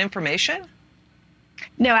all of that information?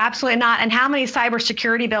 No, absolutely not. And how many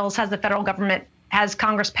cybersecurity bills has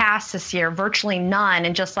Congress passed this year? Virtually none.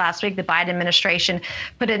 And just last week, the Biden administration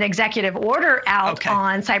put an executive order out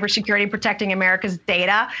on cybersecurity protecting America's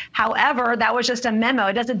data. However, that was just a memo.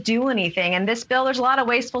 It doesn't do anything. And this bill, there's a lot of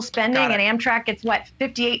wasteful spending. And Amtrak gets,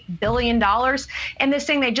 $58 billion. And this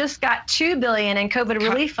thing, they just got $2 billion in COVID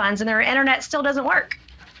relief funds, and their internet still doesn't work.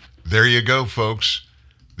 There you go, folks.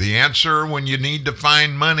 The answer when you need to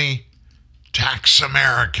find money: tax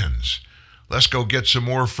Americans. Let's go get some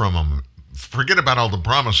more from them. Forget about all the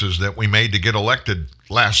promises that we made to get elected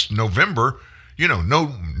last November. You know,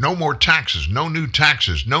 no more taxes, no new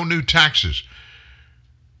taxes, no new taxes.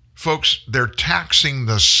 Folks, they're taxing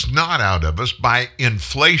the snot out of us by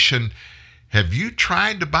inflation. Have you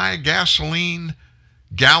tried to buy a gasoline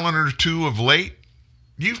gallon or two of late?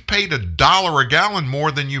 You've paid $1 a gallon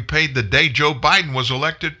more than you paid the day Joe Biden was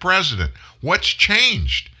elected president. What's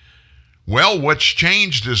changed? Well, what's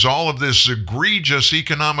changed is all of this egregious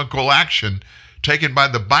economical action taken by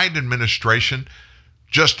the Biden administration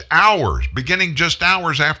beginning just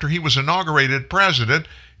hours after he was inaugurated president.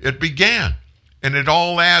 It began, and it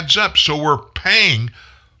all adds up. So we're paying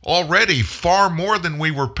already far more than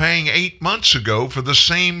we were paying 8 months ago for the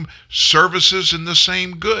same services and the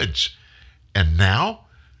same goods. And now,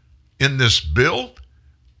 in this bill,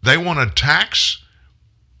 they want to tax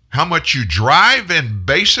how much you drive and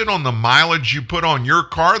base it on the mileage you put on your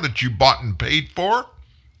car that you bought and paid for.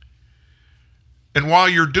 And while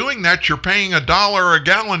you're doing that, you're paying $1 a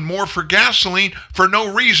gallon more for gasoline for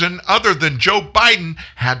no reason other than Joe Biden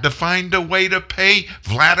had to find a way to pay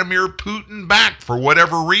Vladimir Putin back for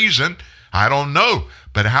whatever reason. I don't know.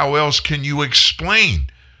 But how else can you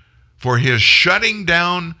explain for his shutting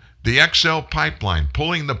down the XL pipeline,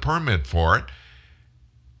 pulling the permit for it,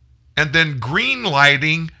 and then green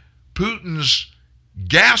lighting Putin's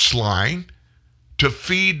gas line to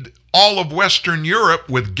feed all of Western Europe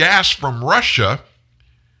with gas from Russia?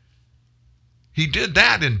 He did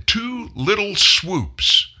that in 2 little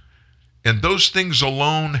swoops. And those things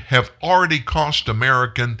alone have already cost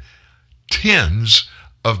American tens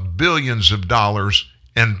of billions of dollars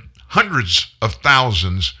and hundreds of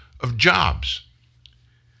thousands of jobs.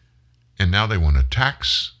 And now they want to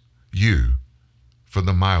tax you for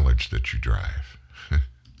the mileage that you drive.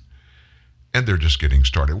 And they're just getting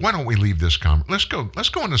started. Why don't we leave this conversation? Let's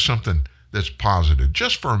go into something that's positive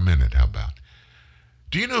just for a minute. How about?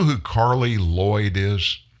 Do you know who Carly Lloyd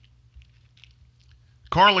is?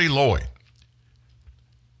 Carly Lloyd.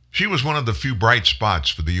 She was one of the few bright spots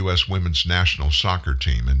for the U.S. women's national soccer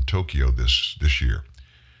team in Tokyo this year.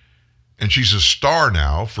 And she's a star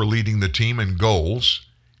now for leading the team in goals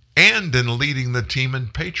and in leading the team in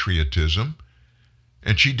patriotism.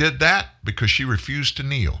 And she did that because she refused to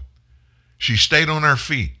kneel. She stayed on her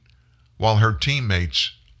feet while her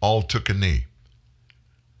teammates all took a knee.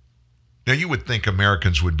 Now, you would think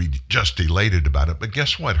Americans would be just elated about it, but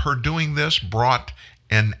guess what? Her doing this brought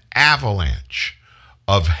an avalanche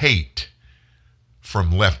of hate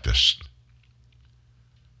from leftists.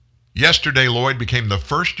 Yesterday, Lloyd became the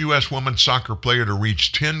first U.S. women's soccer player to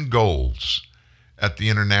reach 10 goals at the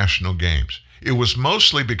international games. It was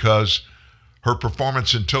mostly because her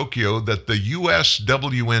performance in Tokyo that the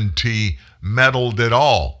USWNT medaled it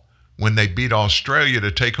all when they beat Australia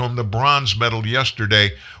to take home the bronze medal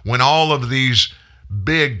yesterday, when all of these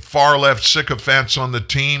big far-left sycophants on the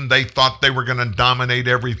team, they thought they were going to dominate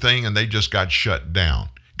everything, and they just got shut down,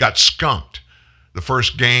 got skunked. The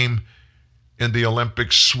first game in the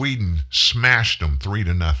Olympics, Sweden smashed them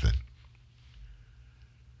 3-0.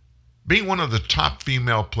 Being one of the top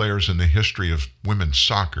female players in the history of women's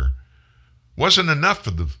soccer wasn't enough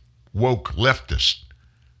for the woke leftists,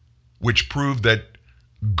 which proved that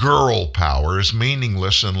girl power is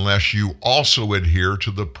meaningless unless you also adhere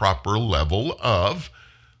to the proper level of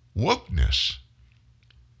wokeness.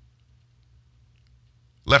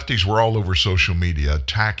 Lefties were all over social media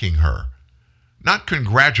attacking her, not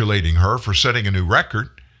congratulating her for setting a new record.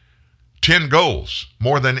 10 goals,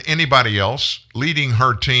 more than anybody else, leading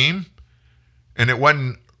her team. And it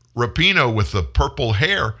wasn't Rapinoe with the purple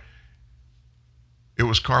hair. It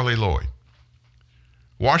was Carly Lloyd.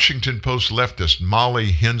 Washington Post leftist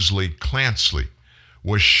Molly Hensley Clancy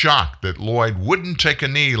was shocked that Lloyd wouldn't take a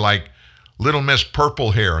knee like Little Miss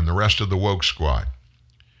Purple Hair and the rest of the woke squad.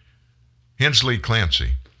 Hensley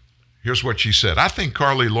Clancy, here's what she said. I think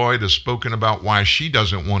Carly Lloyd has spoken about why she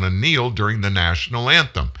doesn't want to kneel during the national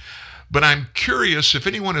anthem. But I'm curious if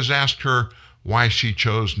anyone has asked her why she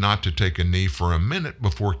chose not to take a knee for a minute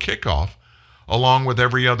before kickoff, along with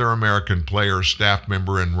every other American player, staff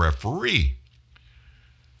member, and referee.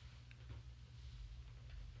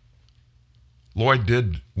 Lloyd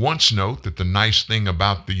did once note that the nice thing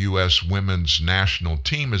about the U.S. women's national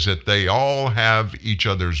team is that they all have each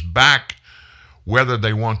other's back, whether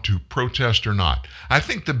they want to protest or not. I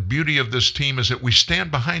think the beauty of this team is that we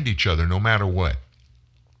stand behind each other no matter what.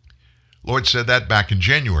 Lloyd said that back in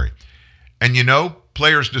January. And you know,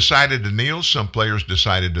 players decided to kneel, some players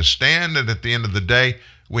decided to stand, and at the end of the day,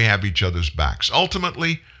 we have each other's backs.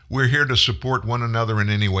 Ultimately, we're here to support one another in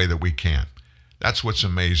any way that we can. That's what's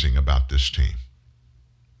amazing about this team.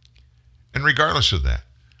 And regardless of that,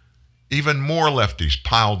 even more lefties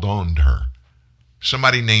piled on to her.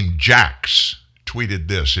 Somebody named Jax tweeted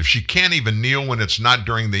this: if she can't even kneel when it's not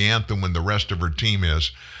during the anthem when the rest of her team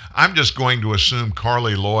is, I'm just going to assume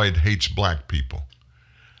Carly Lloyd hates black people.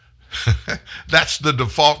 That's the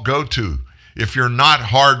default go-to. If you're not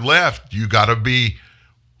hard left, you got to be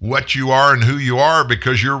what you are and who you are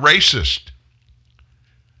because you're racist.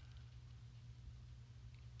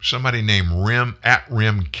 Somebody named Rim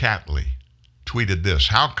Catley tweeted this: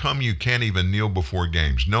 how come you can't even kneel before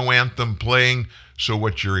games? No anthem playing, so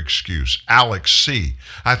what's your excuse? Alex C.,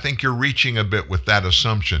 I think you're reaching a bit with that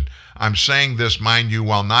assumption. I'm saying this, mind you,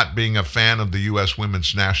 while not being a fan of the U.S.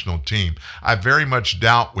 women's national team. I very much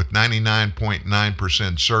doubt with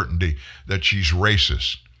 99.9% certainty that she's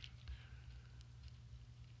racist.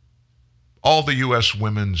 All the U.S.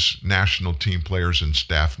 women's national team players and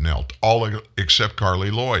staff knelt, all except Carly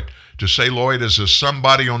Lloyd. To say Lloyd is a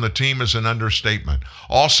somebody on the team is an understatement.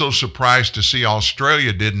 Also surprised to see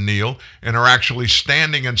Australia didn't kneel and are actually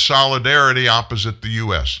standing in solidarity opposite the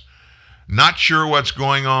U.S. Not sure what's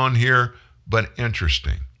going on here, but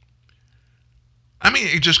interesting. I mean,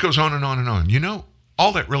 it just goes on and on and on. You know,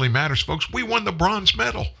 all that really matters, folks, we won the bronze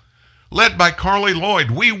medal. Led by Carly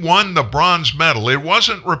Lloyd, we won the bronze medal. It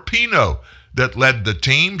wasn't Rapinoe that led the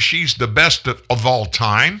team. She's the best of all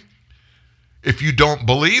time. If you don't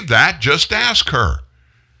believe that, just ask her.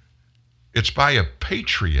 It's by a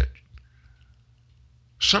patriot.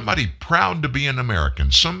 Somebody proud to be an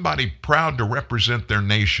American. Somebody proud to represent their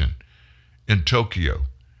nation in Tokyo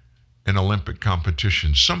in Olympic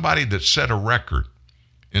competition. Somebody that set a record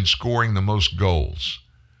in scoring the most goals.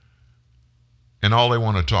 And all they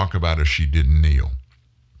want to talk about is she didn't kneel.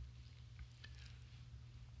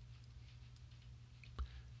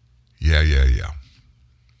 Yeah.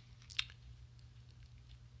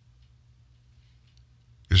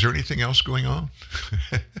 Is there anything else going on?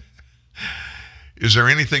 Is there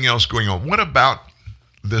anything else going on? What about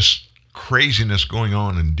this craziness going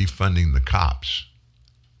on in defunding the cops?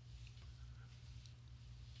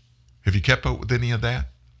 Have you kept up with any of that?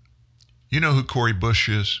 You know who Cori Bush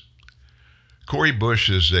is? Cori Bush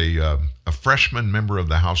is a freshman member of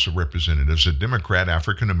the House of Representatives, a Democrat,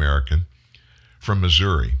 African-American from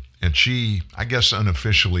Missouri. And she, I guess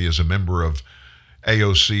unofficially, is a member of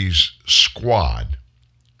AOC's squad.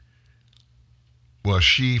 Well,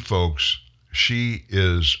 she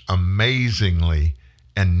is amazingly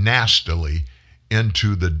and nastily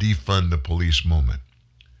into the defund the police movement.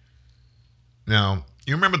 Now,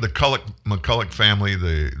 you remember the McCulloch family,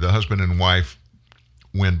 the husband and wife,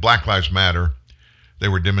 when Black Lives Matter, they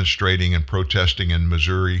were demonstrating and protesting in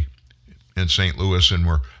Missouri and St. Louis and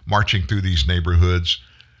were marching through these neighborhoods.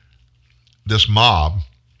 This mob,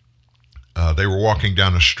 they were walking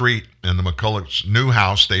down a street in the McCulloch's new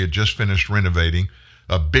house. They had just finished renovating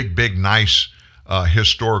a big, nice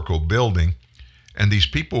historical building. And these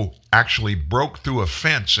people actually broke through a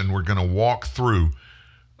fence and were going to walk through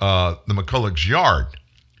the McCulloch's yard.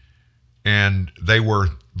 And they were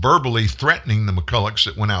verbally threatening the McCullochs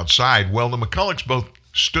that went outside. Well, the McCullochs both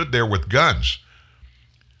stood there with guns.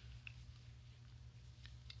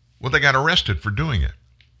 Well, they got arrested for doing it.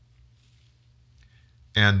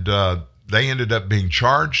 And they ended up being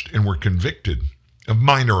charged and were convicted of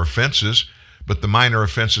minor offenses, but the minor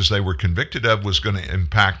offenses they were convicted of was going to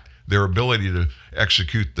impact their ability to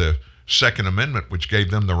execute the Second Amendment, which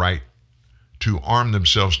gave them the right to arm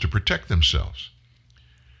themselves to protect themselves.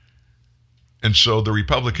 And so the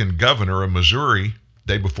Republican governor of Missouri,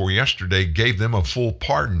 day before yesterday, gave them a full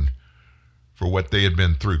pardon for what they had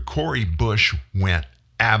been through. Cori Bush went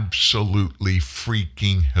absolutely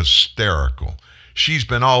freaking hysterical. She's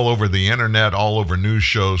been all over the internet, all over news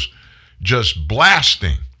shows, just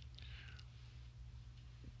blasting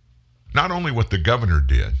not only what the governor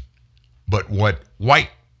did, but what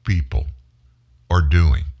white people are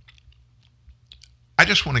doing. I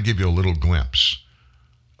just want to give you a little glimpse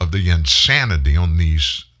of the insanity on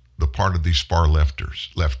the part of these far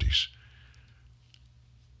lefties,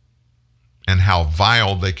 and how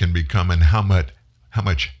vile they can become and how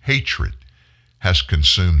much hatred has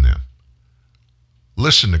consumed them.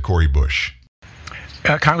 Listen to Cori Bush.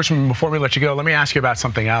 Congressman, before we let you go, let me ask you about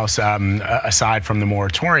something else aside from the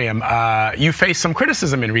moratorium. You faced some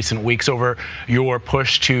criticism in recent weeks over your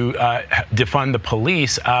push to defund the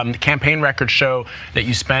police. Campaign records show that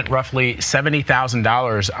you spent roughly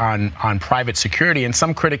 $70,000 on private security, and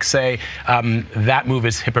some critics say that move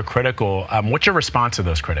is hypocritical. What's your response to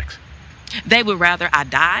those critics? They would rather I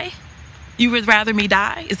die? You would rather me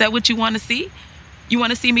die? Is that what you want to see? You want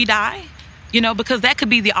to see me die? You know, because that could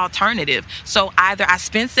be the alternative. So either I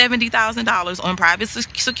spent $70,000 on private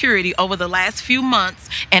security over the last few months,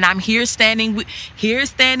 and I'm here standing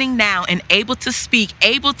now and able to speak,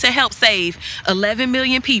 able to help save 11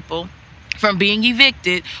 million people from being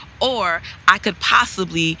evicted, or I could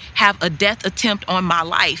possibly have a death attempt on my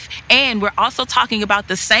life. And we're also talking about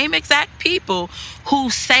the same exact people who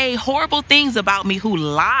say horrible things about me, who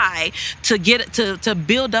lie to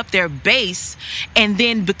build up their base. And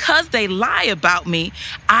then because they lie about me,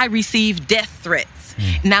 I receive death threats.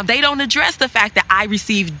 Now, they don't address the fact that I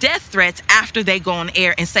receive death threats after they go on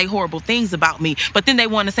air and say horrible things about me. But then they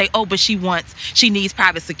want to say, oh, but she needs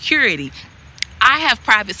private security. I have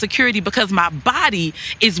private security because my body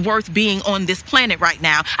is worth being on this planet right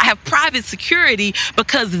now. I have private security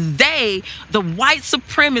because the white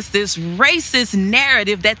supremacist, racist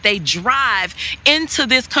narrative that they drive into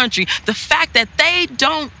this country, the fact that they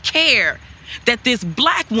don't care that this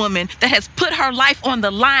black woman that has put her life on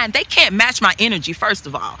the line, they can't match my energy, first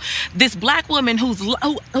of all. This black woman who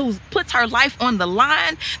puts her life on the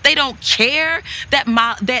line, they don't care that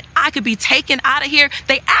I could be taken out of here.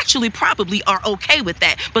 They actually probably are okay with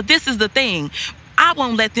that. But this is the thing. I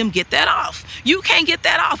won't let them get that off. You can't get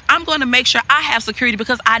that off. I'm going to make sure I have security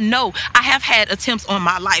because I know I have had attempts on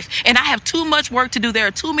my life and I have too much work to do. There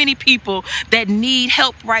are too many people that need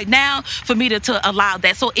help right now for me to allow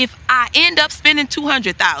that. So if I end up spending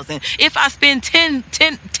 $200,000, if I spend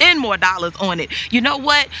 $10 more on it, you know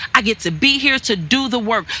what? I get to be here to do the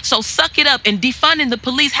work. So suck it up, and defunding the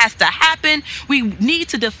police has to happen. We need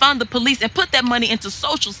to defund the police and put that money into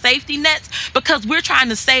social safety nets because we're trying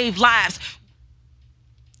to save lives.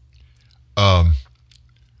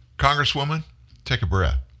 Congresswoman, take a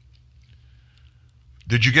breath.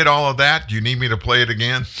 Did you get all of that? Do you need me to play it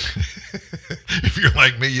again? If you're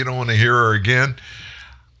like me, you don't want to hear her again.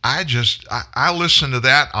 I listened to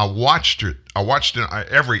that. I watched it.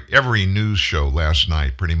 Every news show last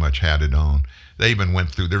night pretty much had it on. They even went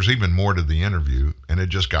through, there's even more to the interview, and it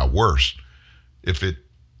just got worse. If it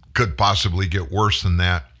could possibly get worse than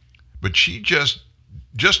that. But she just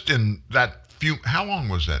in that few, how long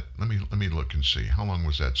was that? Let me look and see. How long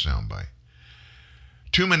was that soundbite?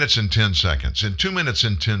 2 minutes and 10 seconds. In 2 minutes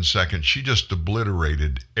and 10 seconds, she just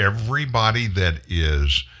obliterated everybody that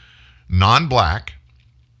is non-black.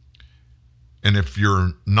 And if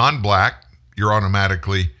you're non-black, you're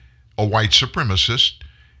automatically a white supremacist.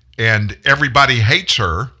 And everybody hates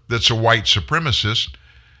her that's a white supremacist.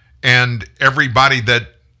 And everybody that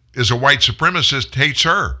is a white supremacist hates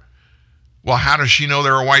her. Well, how does she know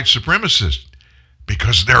they're a white supremacist?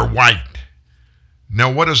 Because they're white.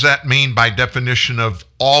 Now, what does that mean by definition of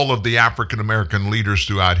all of the African American leaders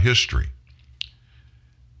throughout history?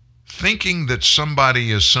 Thinking that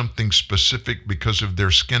somebody is something specific because of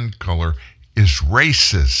their skin color is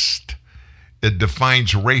racist. It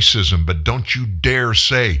defines racism, but don't you dare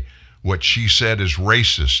say what she said is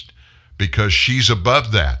racist, because she's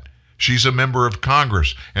above that. She's a member of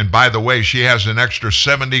Congress. And by the way, she has an extra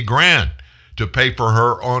 $70,000 to pay for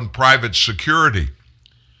her own private security.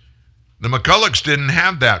 The McCullochs didn't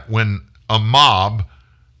have that when a mob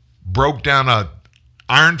broke down an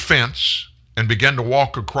iron fence and began to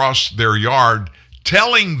walk across their yard,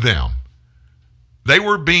 telling them, they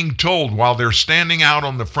were being told while they're standing out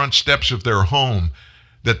on the front steps of their home,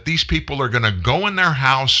 that these people are going to go in their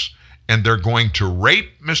house and they're going to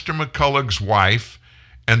rape Mr. McCulloch's wife,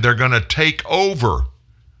 and they're going to take over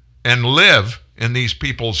and live in these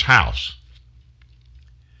people's house.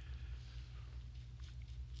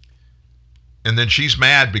 And then she's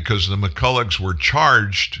mad because the McCullochs were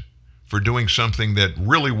charged for doing something that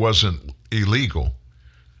really wasn't illegal.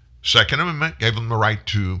 Second Amendment gave them the right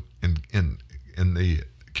to, in the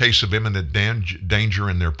case of imminent danger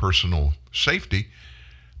in their personal safety,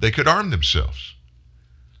 they could arm themselves.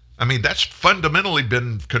 I mean, that's fundamentally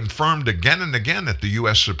been confirmed again and again at the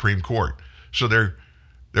U.S. Supreme Court. So they're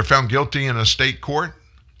found guilty in a state court,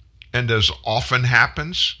 and as often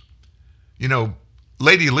happens,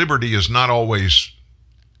 Lady Liberty is not always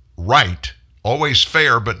right, always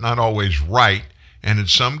fair, but not always right, and in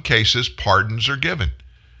some cases, pardons are given.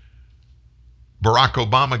 Barack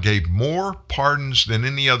Obama gave more pardons than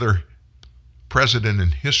any other president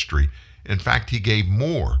in history. In fact, he gave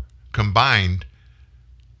more combined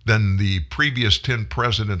than the previous 10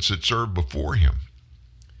 presidents that served before him.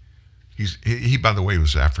 He, by the way,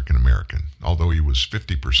 was African American. Although he was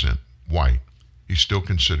 50% white, he's still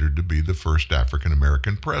considered to be the first African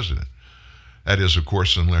American president. That is, of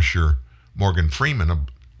course, unless you're Morgan Freeman, a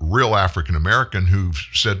real African American who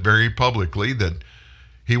said very publicly that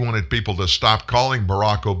he wanted people to stop calling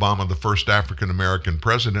Barack Obama the first African American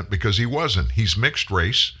president because he wasn't. He's mixed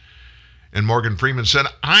race. And Morgan Freeman said,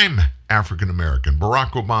 I'm African American.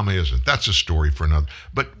 Barack Obama isn't. That's a story for another.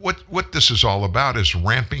 But what this is all about is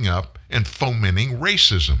ramping up and fomenting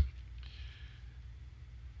racism.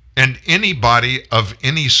 And anybody of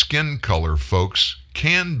any skin color, folks,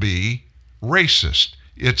 can be racist.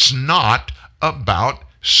 It's not about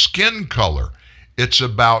skin color. It's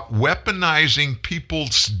about weaponizing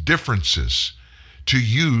people's differences to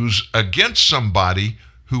use against somebody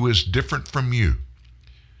who is different from you.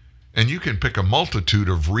 And you can pick a multitude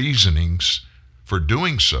of reasonings for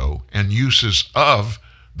doing so and uses of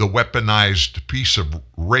the weaponized piece of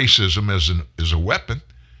racism as a weapon.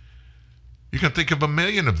 You can think of a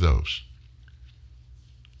million of those.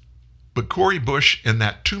 But Cori Bush, in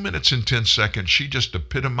that 2 minutes and 10 seconds, she just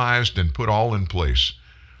epitomized and put all in place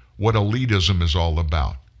what elitism is all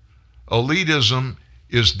about. Elitism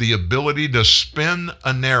is the ability to spin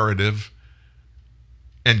a narrative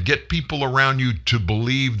and get people around you to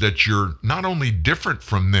believe that you're not only different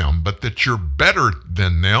from them, but that you're better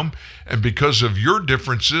than them. And because of your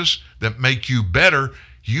differences that make you better,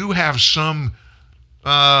 you have some,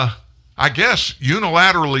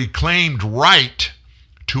 unilaterally claimed right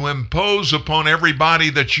to impose upon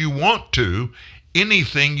everybody that you want to,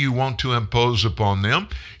 anything you want to impose upon them.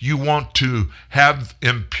 You want to have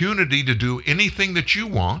impunity to do anything that you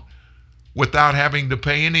want without having to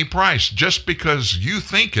pay any price. Just because you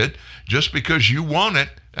think it, just because you want it,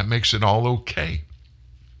 that makes it all okay.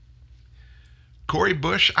 Cori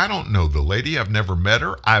Bush, I don't know the lady. I've never met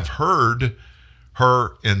her. I've heard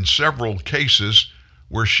her in several cases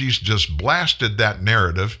where she's just blasted that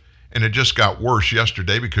narrative, and it just got worse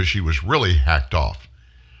yesterday because she was really hacked off.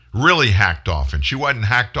 Really hacked off. And she wasn't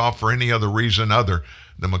hacked off for any other reason other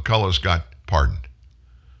than McCullochs got pardoned.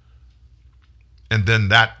 And then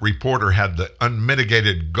that reporter had the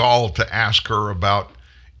unmitigated gall to ask her about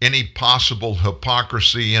any possible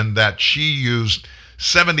hypocrisy in that she used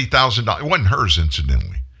 $70,000. It wasn't hers,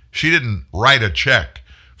 incidentally. She didn't write a check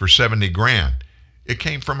for 70 grand. It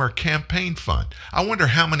came from her campaign fund. I wonder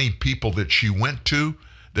how many people that she went to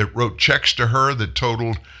that wrote checks to her that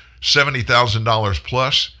totaled $70,000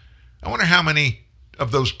 plus. I wonder how many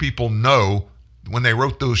of those people know when they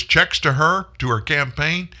wrote those checks to her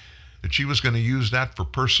campaign, that she was going to use that for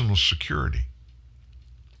personal security.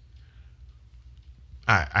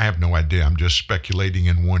 I have no idea. I'm just speculating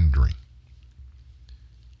and wondering.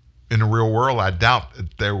 In the real world, I doubt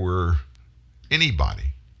that there were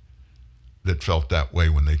anybody that felt that way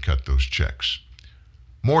when they cut those checks.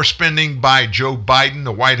 More spending by Joe Biden.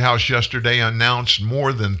 The White House yesterday announced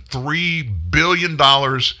more than $3 billion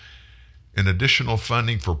in additional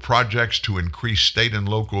funding for projects to increase state and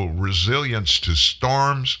local resilience to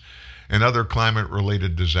storms and other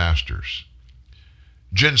climate-related disasters.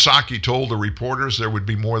 Jen Psaki told the reporters there would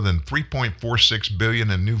be more than $3.46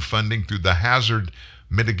 billion in new funding through the Hazard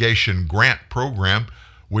Mitigation Grant Program,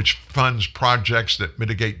 which funds projects that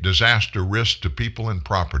mitigate disaster risk to people and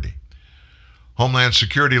property. Homeland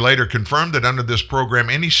Security later confirmed that under this program,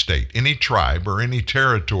 any state, any tribe, or any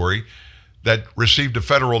territory that received a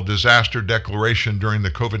federal disaster declaration during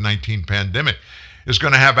the COVID-19 pandemic is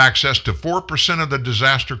going to have access to 4% of the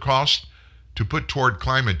disaster costs to put toward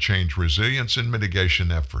climate change resilience and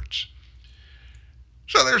mitigation efforts.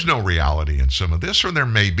 So there's no reality in some of this, or there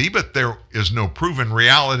may be, but there is no proven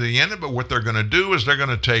reality in it. But what they're going to do is they're going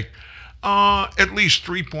to take at least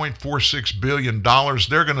 $3.46 billion.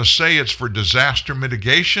 They're going to say it's for disaster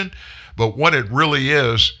mitigation, but what it really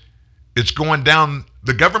is, it's going down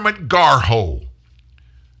the government gar hole.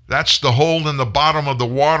 That's the hole in the bottom of the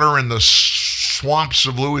water in the swamps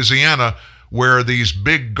of Louisiana where these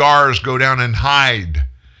big gars go down and hide.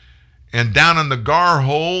 And down in the gar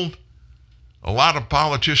hole, a lot of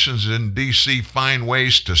politicians in D.C. find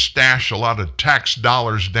ways to stash a lot of tax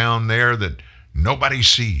dollars down there that nobody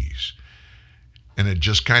sees. And it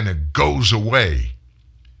just kind of goes away.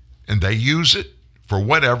 And they use it for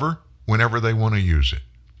whatever, whenever they want to use it.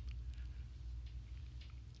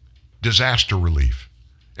 Disaster relief.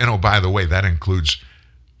 And oh, by the way, that includes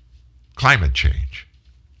climate change.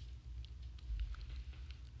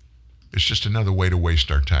 It's just another way to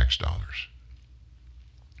waste our tax dollars.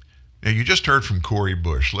 Now, you just heard from Cori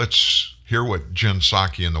Bush. Let's hear what Jen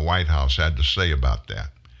Psaki in the White House had to say about that.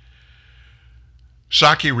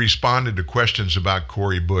 Psaki responded to questions about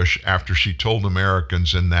Cori Bush after she told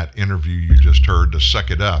Americans in that interview you just heard to suck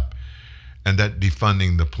it up and that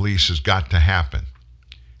defunding the police has got to happen.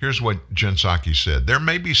 Here's what Jen Psaki said. There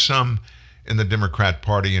may be some in the Democrat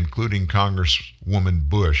Party, including Congresswoman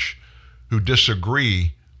Bush, who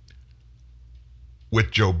disagree with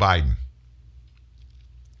Joe Biden.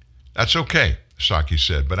 That's okay, Psaki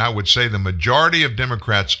said, but I would say the majority of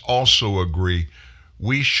Democrats also agree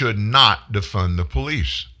we should not defund the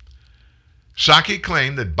police. Psaki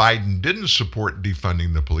claimed that Biden didn't support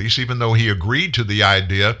defunding the police, even though he agreed to the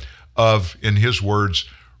idea of, in his words,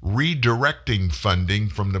 redirecting funding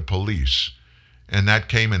from the police. And that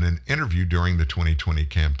came in an interview during the 2020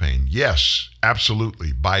 campaign. Yes,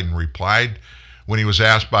 absolutely, Biden replied when he was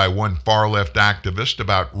asked by one far-left activist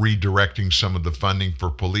about redirecting some of the funding for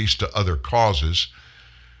police to other causes.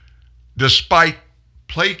 Despite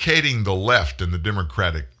placating the left in the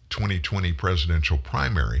Democratic 2020 presidential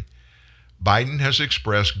primary, Biden has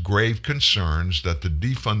expressed grave concerns that the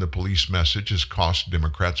defund the police message has cost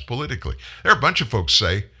Democrats politically. There are a bunch of folks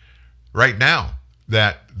say right now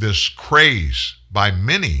that this craze by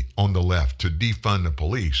many on the left to defund the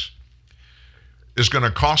police is going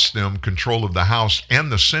to cost them control of the House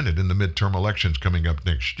and the Senate in the midterm elections coming up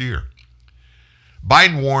next year.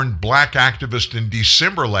 Biden warned black activists in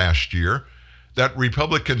December last year that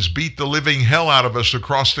Republicans beat the living hell out of us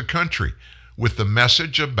across the country with the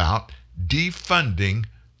message about defunding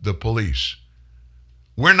the police.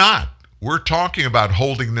 We're not. We're talking about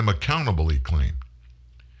holding them accountable, he claimed.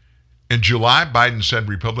 In July, Biden said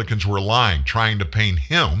Republicans were lying, trying to paint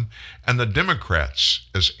him and the Democrats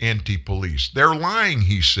as anti-police. They're lying,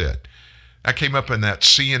 he said. That came up in that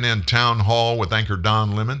CNN town hall with anchor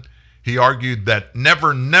Don Lemon. He argued that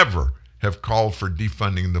never have called for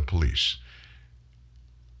defunding the police.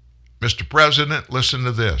 Mr. President, listen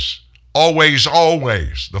to this. Always,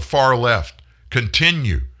 the far left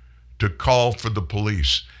continue to call for the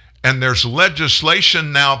police. And there's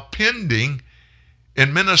legislation now pending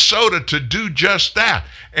in Minnesota to do just that.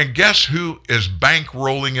 And guess who is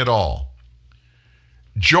bankrolling it all?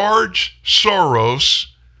 George Soros,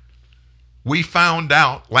 we found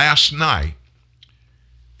out last night,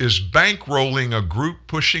 is bankrolling a group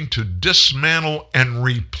pushing to dismantle and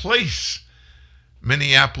replace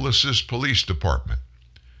Minneapolis's police department.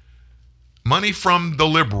 Money from the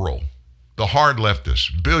liberal, the hard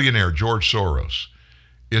leftist, billionaire George Soros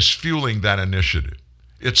is fueling that initiative.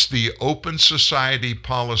 It's the Open Society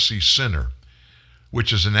Policy Center,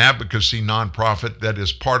 which is an advocacy nonprofit that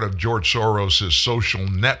is part of George Soros' social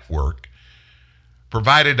network,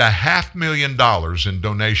 provided $500,000 in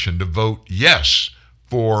donation to vote yes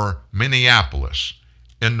for Minneapolis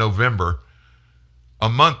in November, a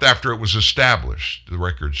month after it was established, the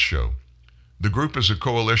records show. The group is a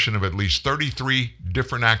coalition of at least 33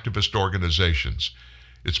 different activist organizations.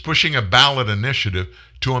 It's pushing a ballot initiative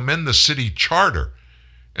to amend the city charter,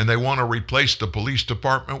 and they want to replace the police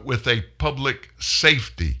department with a public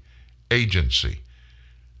safety agency.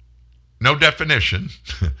 No definition,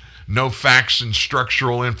 no facts and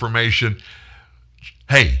structural information.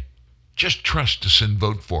 Hey, just trust us and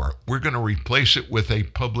vote for it. We're going to replace it with a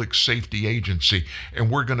public safety agency,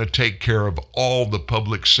 and we're going to take care of all the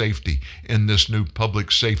public safety in this new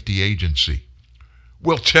public safety agency.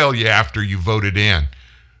 We'll tell you after you voted in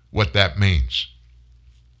what that means.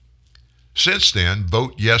 Since then,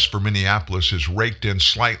 Vote Yes for Minneapolis has raked in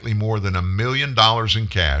slightly more than $1 million in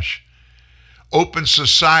cash. Open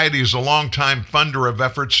Society is a longtime funder of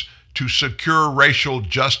efforts to secure racial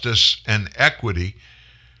justice and equity.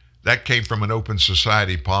 That came from an Open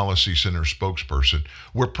Society Policy Center spokesperson.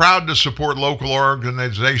 We're proud to support local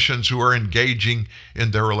organizations who are engaging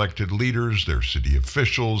in their elected leaders, their city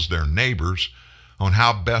officials, their neighbors on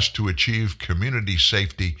how best to achieve community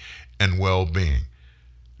safety and well-being.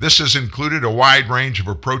 This has included a wide range of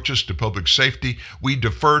approaches to public safety. We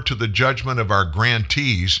defer to the judgment of our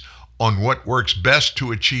grantees on what works best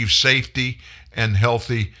to achieve safety and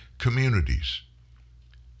healthy communities.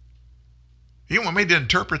 You want me to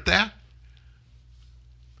interpret that?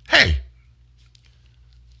 Hey,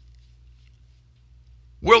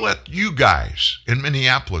 we'll let you guys in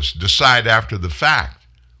Minneapolis decide after the fact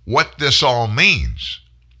what this all means.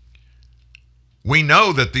 We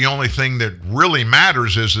know that the only thing that really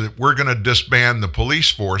matters is that we're going to disband the police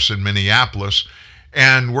force in Minneapolis,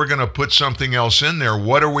 and we're going to put something else in there.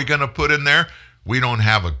 What are we going to put in there? We don't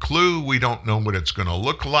have a clue. We don't know what it's going to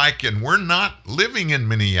look like, and we're not living in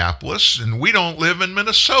Minneapolis, and we don't live in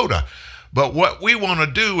Minnesota. But what we want to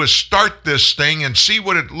do is start this thing and see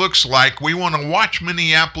what it looks like. We want to watch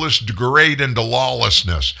Minneapolis degrade into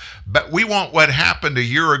lawlessness. But we want what happened a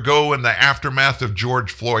year ago in the aftermath of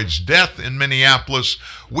George Floyd's death in Minneapolis.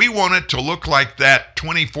 We want it to look like that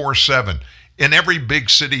 24/7 in every big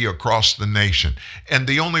city across the nation. And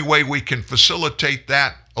the only way we can facilitate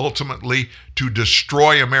that, ultimately, to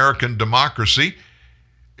destroy American democracy,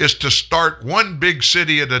 is to start one big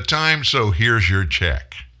city at a time. So here's your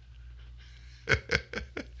check.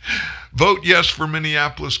 Vote Yes for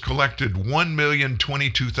Minneapolis collected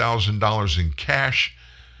 $1,022,000 in cash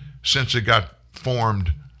since it got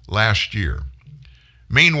formed last year.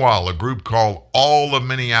 Meanwhile, a group called All of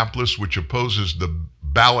Minneapolis, which opposes the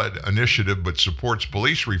ballot initiative but supports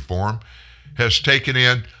police reform, has taken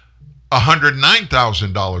in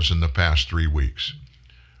 $109,000 in the past 3 weeks.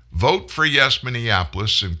 Vote for Yes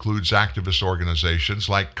Minneapolis includes activist organizations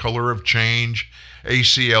like Color of Change,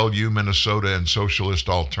 ACLU Minnesota, and Socialist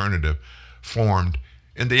Alternative, formed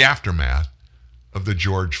in the aftermath of the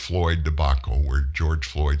George Floyd debacle, where George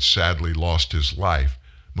Floyd sadly lost his life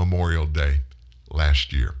Memorial Day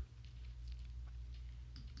last year.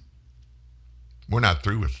 We're not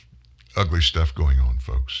through with ugly stuff going on,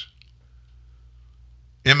 folks.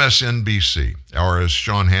 MSNBC, or as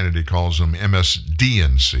Sean Hannity calls them,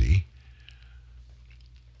 MSDNC,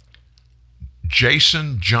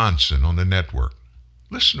 Jason Johnson on the network.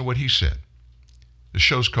 Listen to what he said. The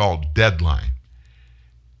show's called Deadline.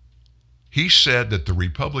 He said that the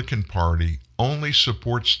Republican Party only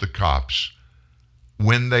supports the cops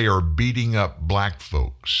when they are beating up black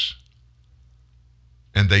folks.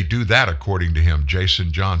 And they do that, according to him,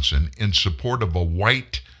 Jason Johnson, in support of a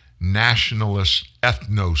white nationalist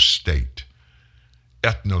ethno-state.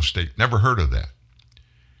 Ethno-state. Never heard of that.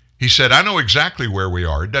 He said, I know exactly where we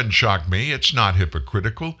are. It doesn't shock me. It's not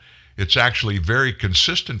hypocritical. It's actually very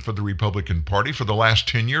consistent for the Republican Party for the last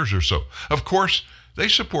 10 years or so. Of course, they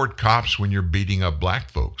support cops when you're beating up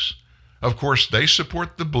black folks. Of course, they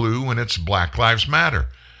support the blue when it's Black Lives Matter.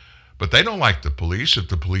 But they don't like the police if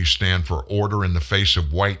the police stand for order in the face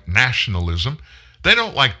of white nationalism. They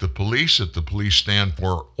don't like the police if the police stand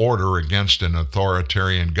for order against an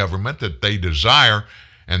authoritarian government that they desire.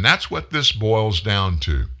 And that's what this boils down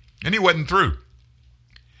to. And he wasn't through.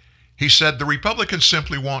 He said the Republicans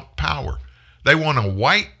simply want power. They want a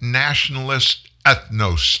white nationalist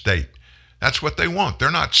ethno-state. That's what they want.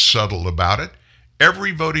 They're not subtle about it.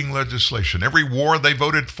 Every voting legislation, every war they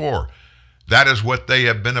voted for, that is what they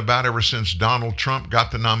have been about ever since Donald Trump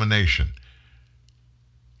got the nomination.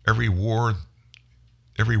 Every war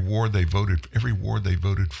they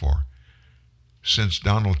voted for since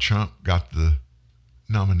Donald Trump got the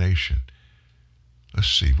nomination. Let's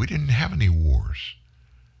see, we didn't have any wars.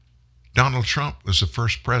 Donald Trump was the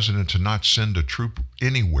first president to not send a troop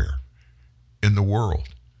anywhere in the world.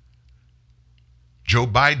 Joe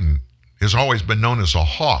Biden has always been known as a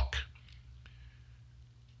hawk.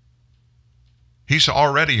 He's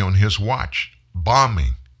already on his watch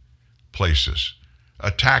bombing places,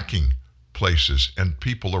 attacking places and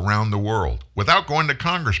people around the world without going to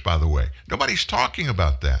Congress, by the way. Nobody's talking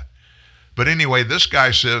about that. But anyway, this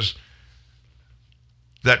guy says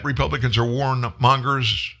that Republicans are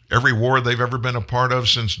warmongers. Every war they've ever been a part of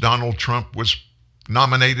since Donald Trump was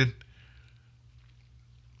nominated.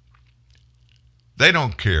 They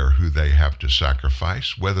don't care who they have to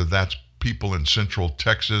sacrifice, whether that's people in Central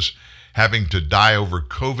Texas having to die over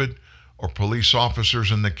COVID or police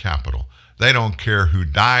officers in the Capitol. They don't care who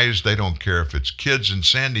dies. They don't care if it's kids in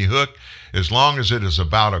Sandy Hook, as long as it is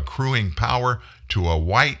about accruing power to a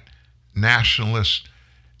white nationalist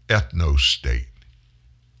ethno-state.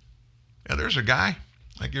 Now, there's a guy,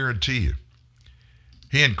 I guarantee you,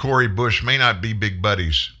 he and Cori Bush may not be big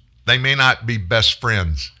buddies. They may not be best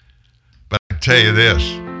friends. But I can tell you this,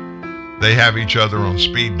 they have each other on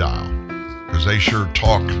speed dial because they sure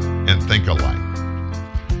talk and think alike.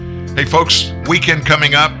 Hey, folks, weekend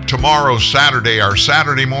coming up. Tomorrow, Saturday, our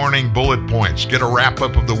Saturday morning bullet points. Get a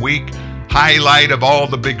wrap-up of the week, highlight of all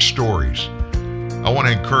the big stories. I want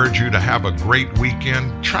to encourage you to have a great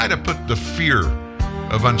weekend. Try to put the fear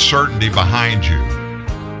of uncertainty behind you.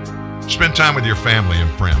 Spend time with your family and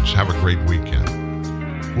friends. Have a great weekend.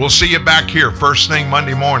 We'll see you back here first thing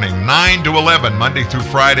Monday morning, 9 to 11, Monday through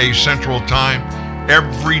Friday Central Time,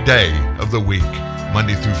 every day of the week,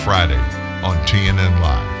 Monday through Friday on TNN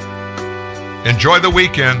Live. Enjoy the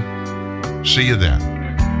weekend. See you then.